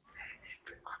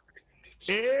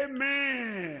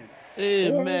 Amen.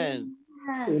 Amen.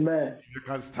 Amen. You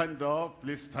can stand up.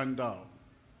 Please stand up.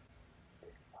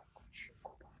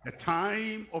 A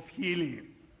time of healing.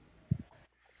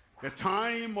 A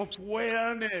time of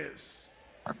wellness.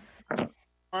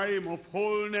 Time of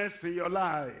wholeness in your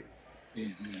life.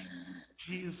 Amen.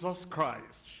 Jesus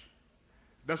Christ,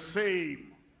 the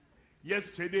same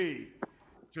yesterday,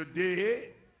 today,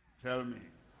 tell me,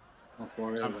 And and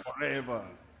forever. forever.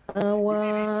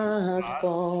 Hour has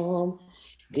come,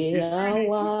 the His hour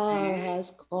will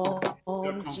has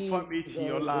confirm come, it in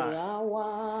your Jesus, the life.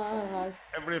 hour has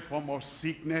Every form of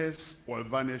sickness will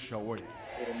vanish away.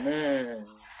 Amen.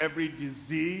 Every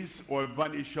disease will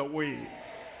vanish away.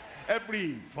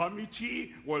 Every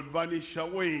infirmity will vanish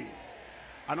away.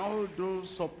 And all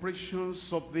those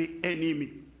operations of the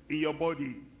enemy in your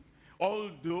body, all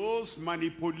those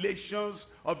manipulations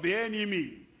of the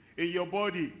enemy in your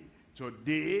body,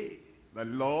 today the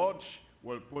Lord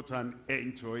will put an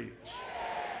end to it.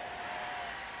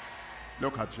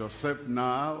 Look at yourself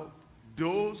now.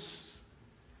 Those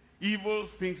evil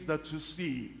things that you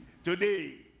see,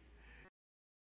 today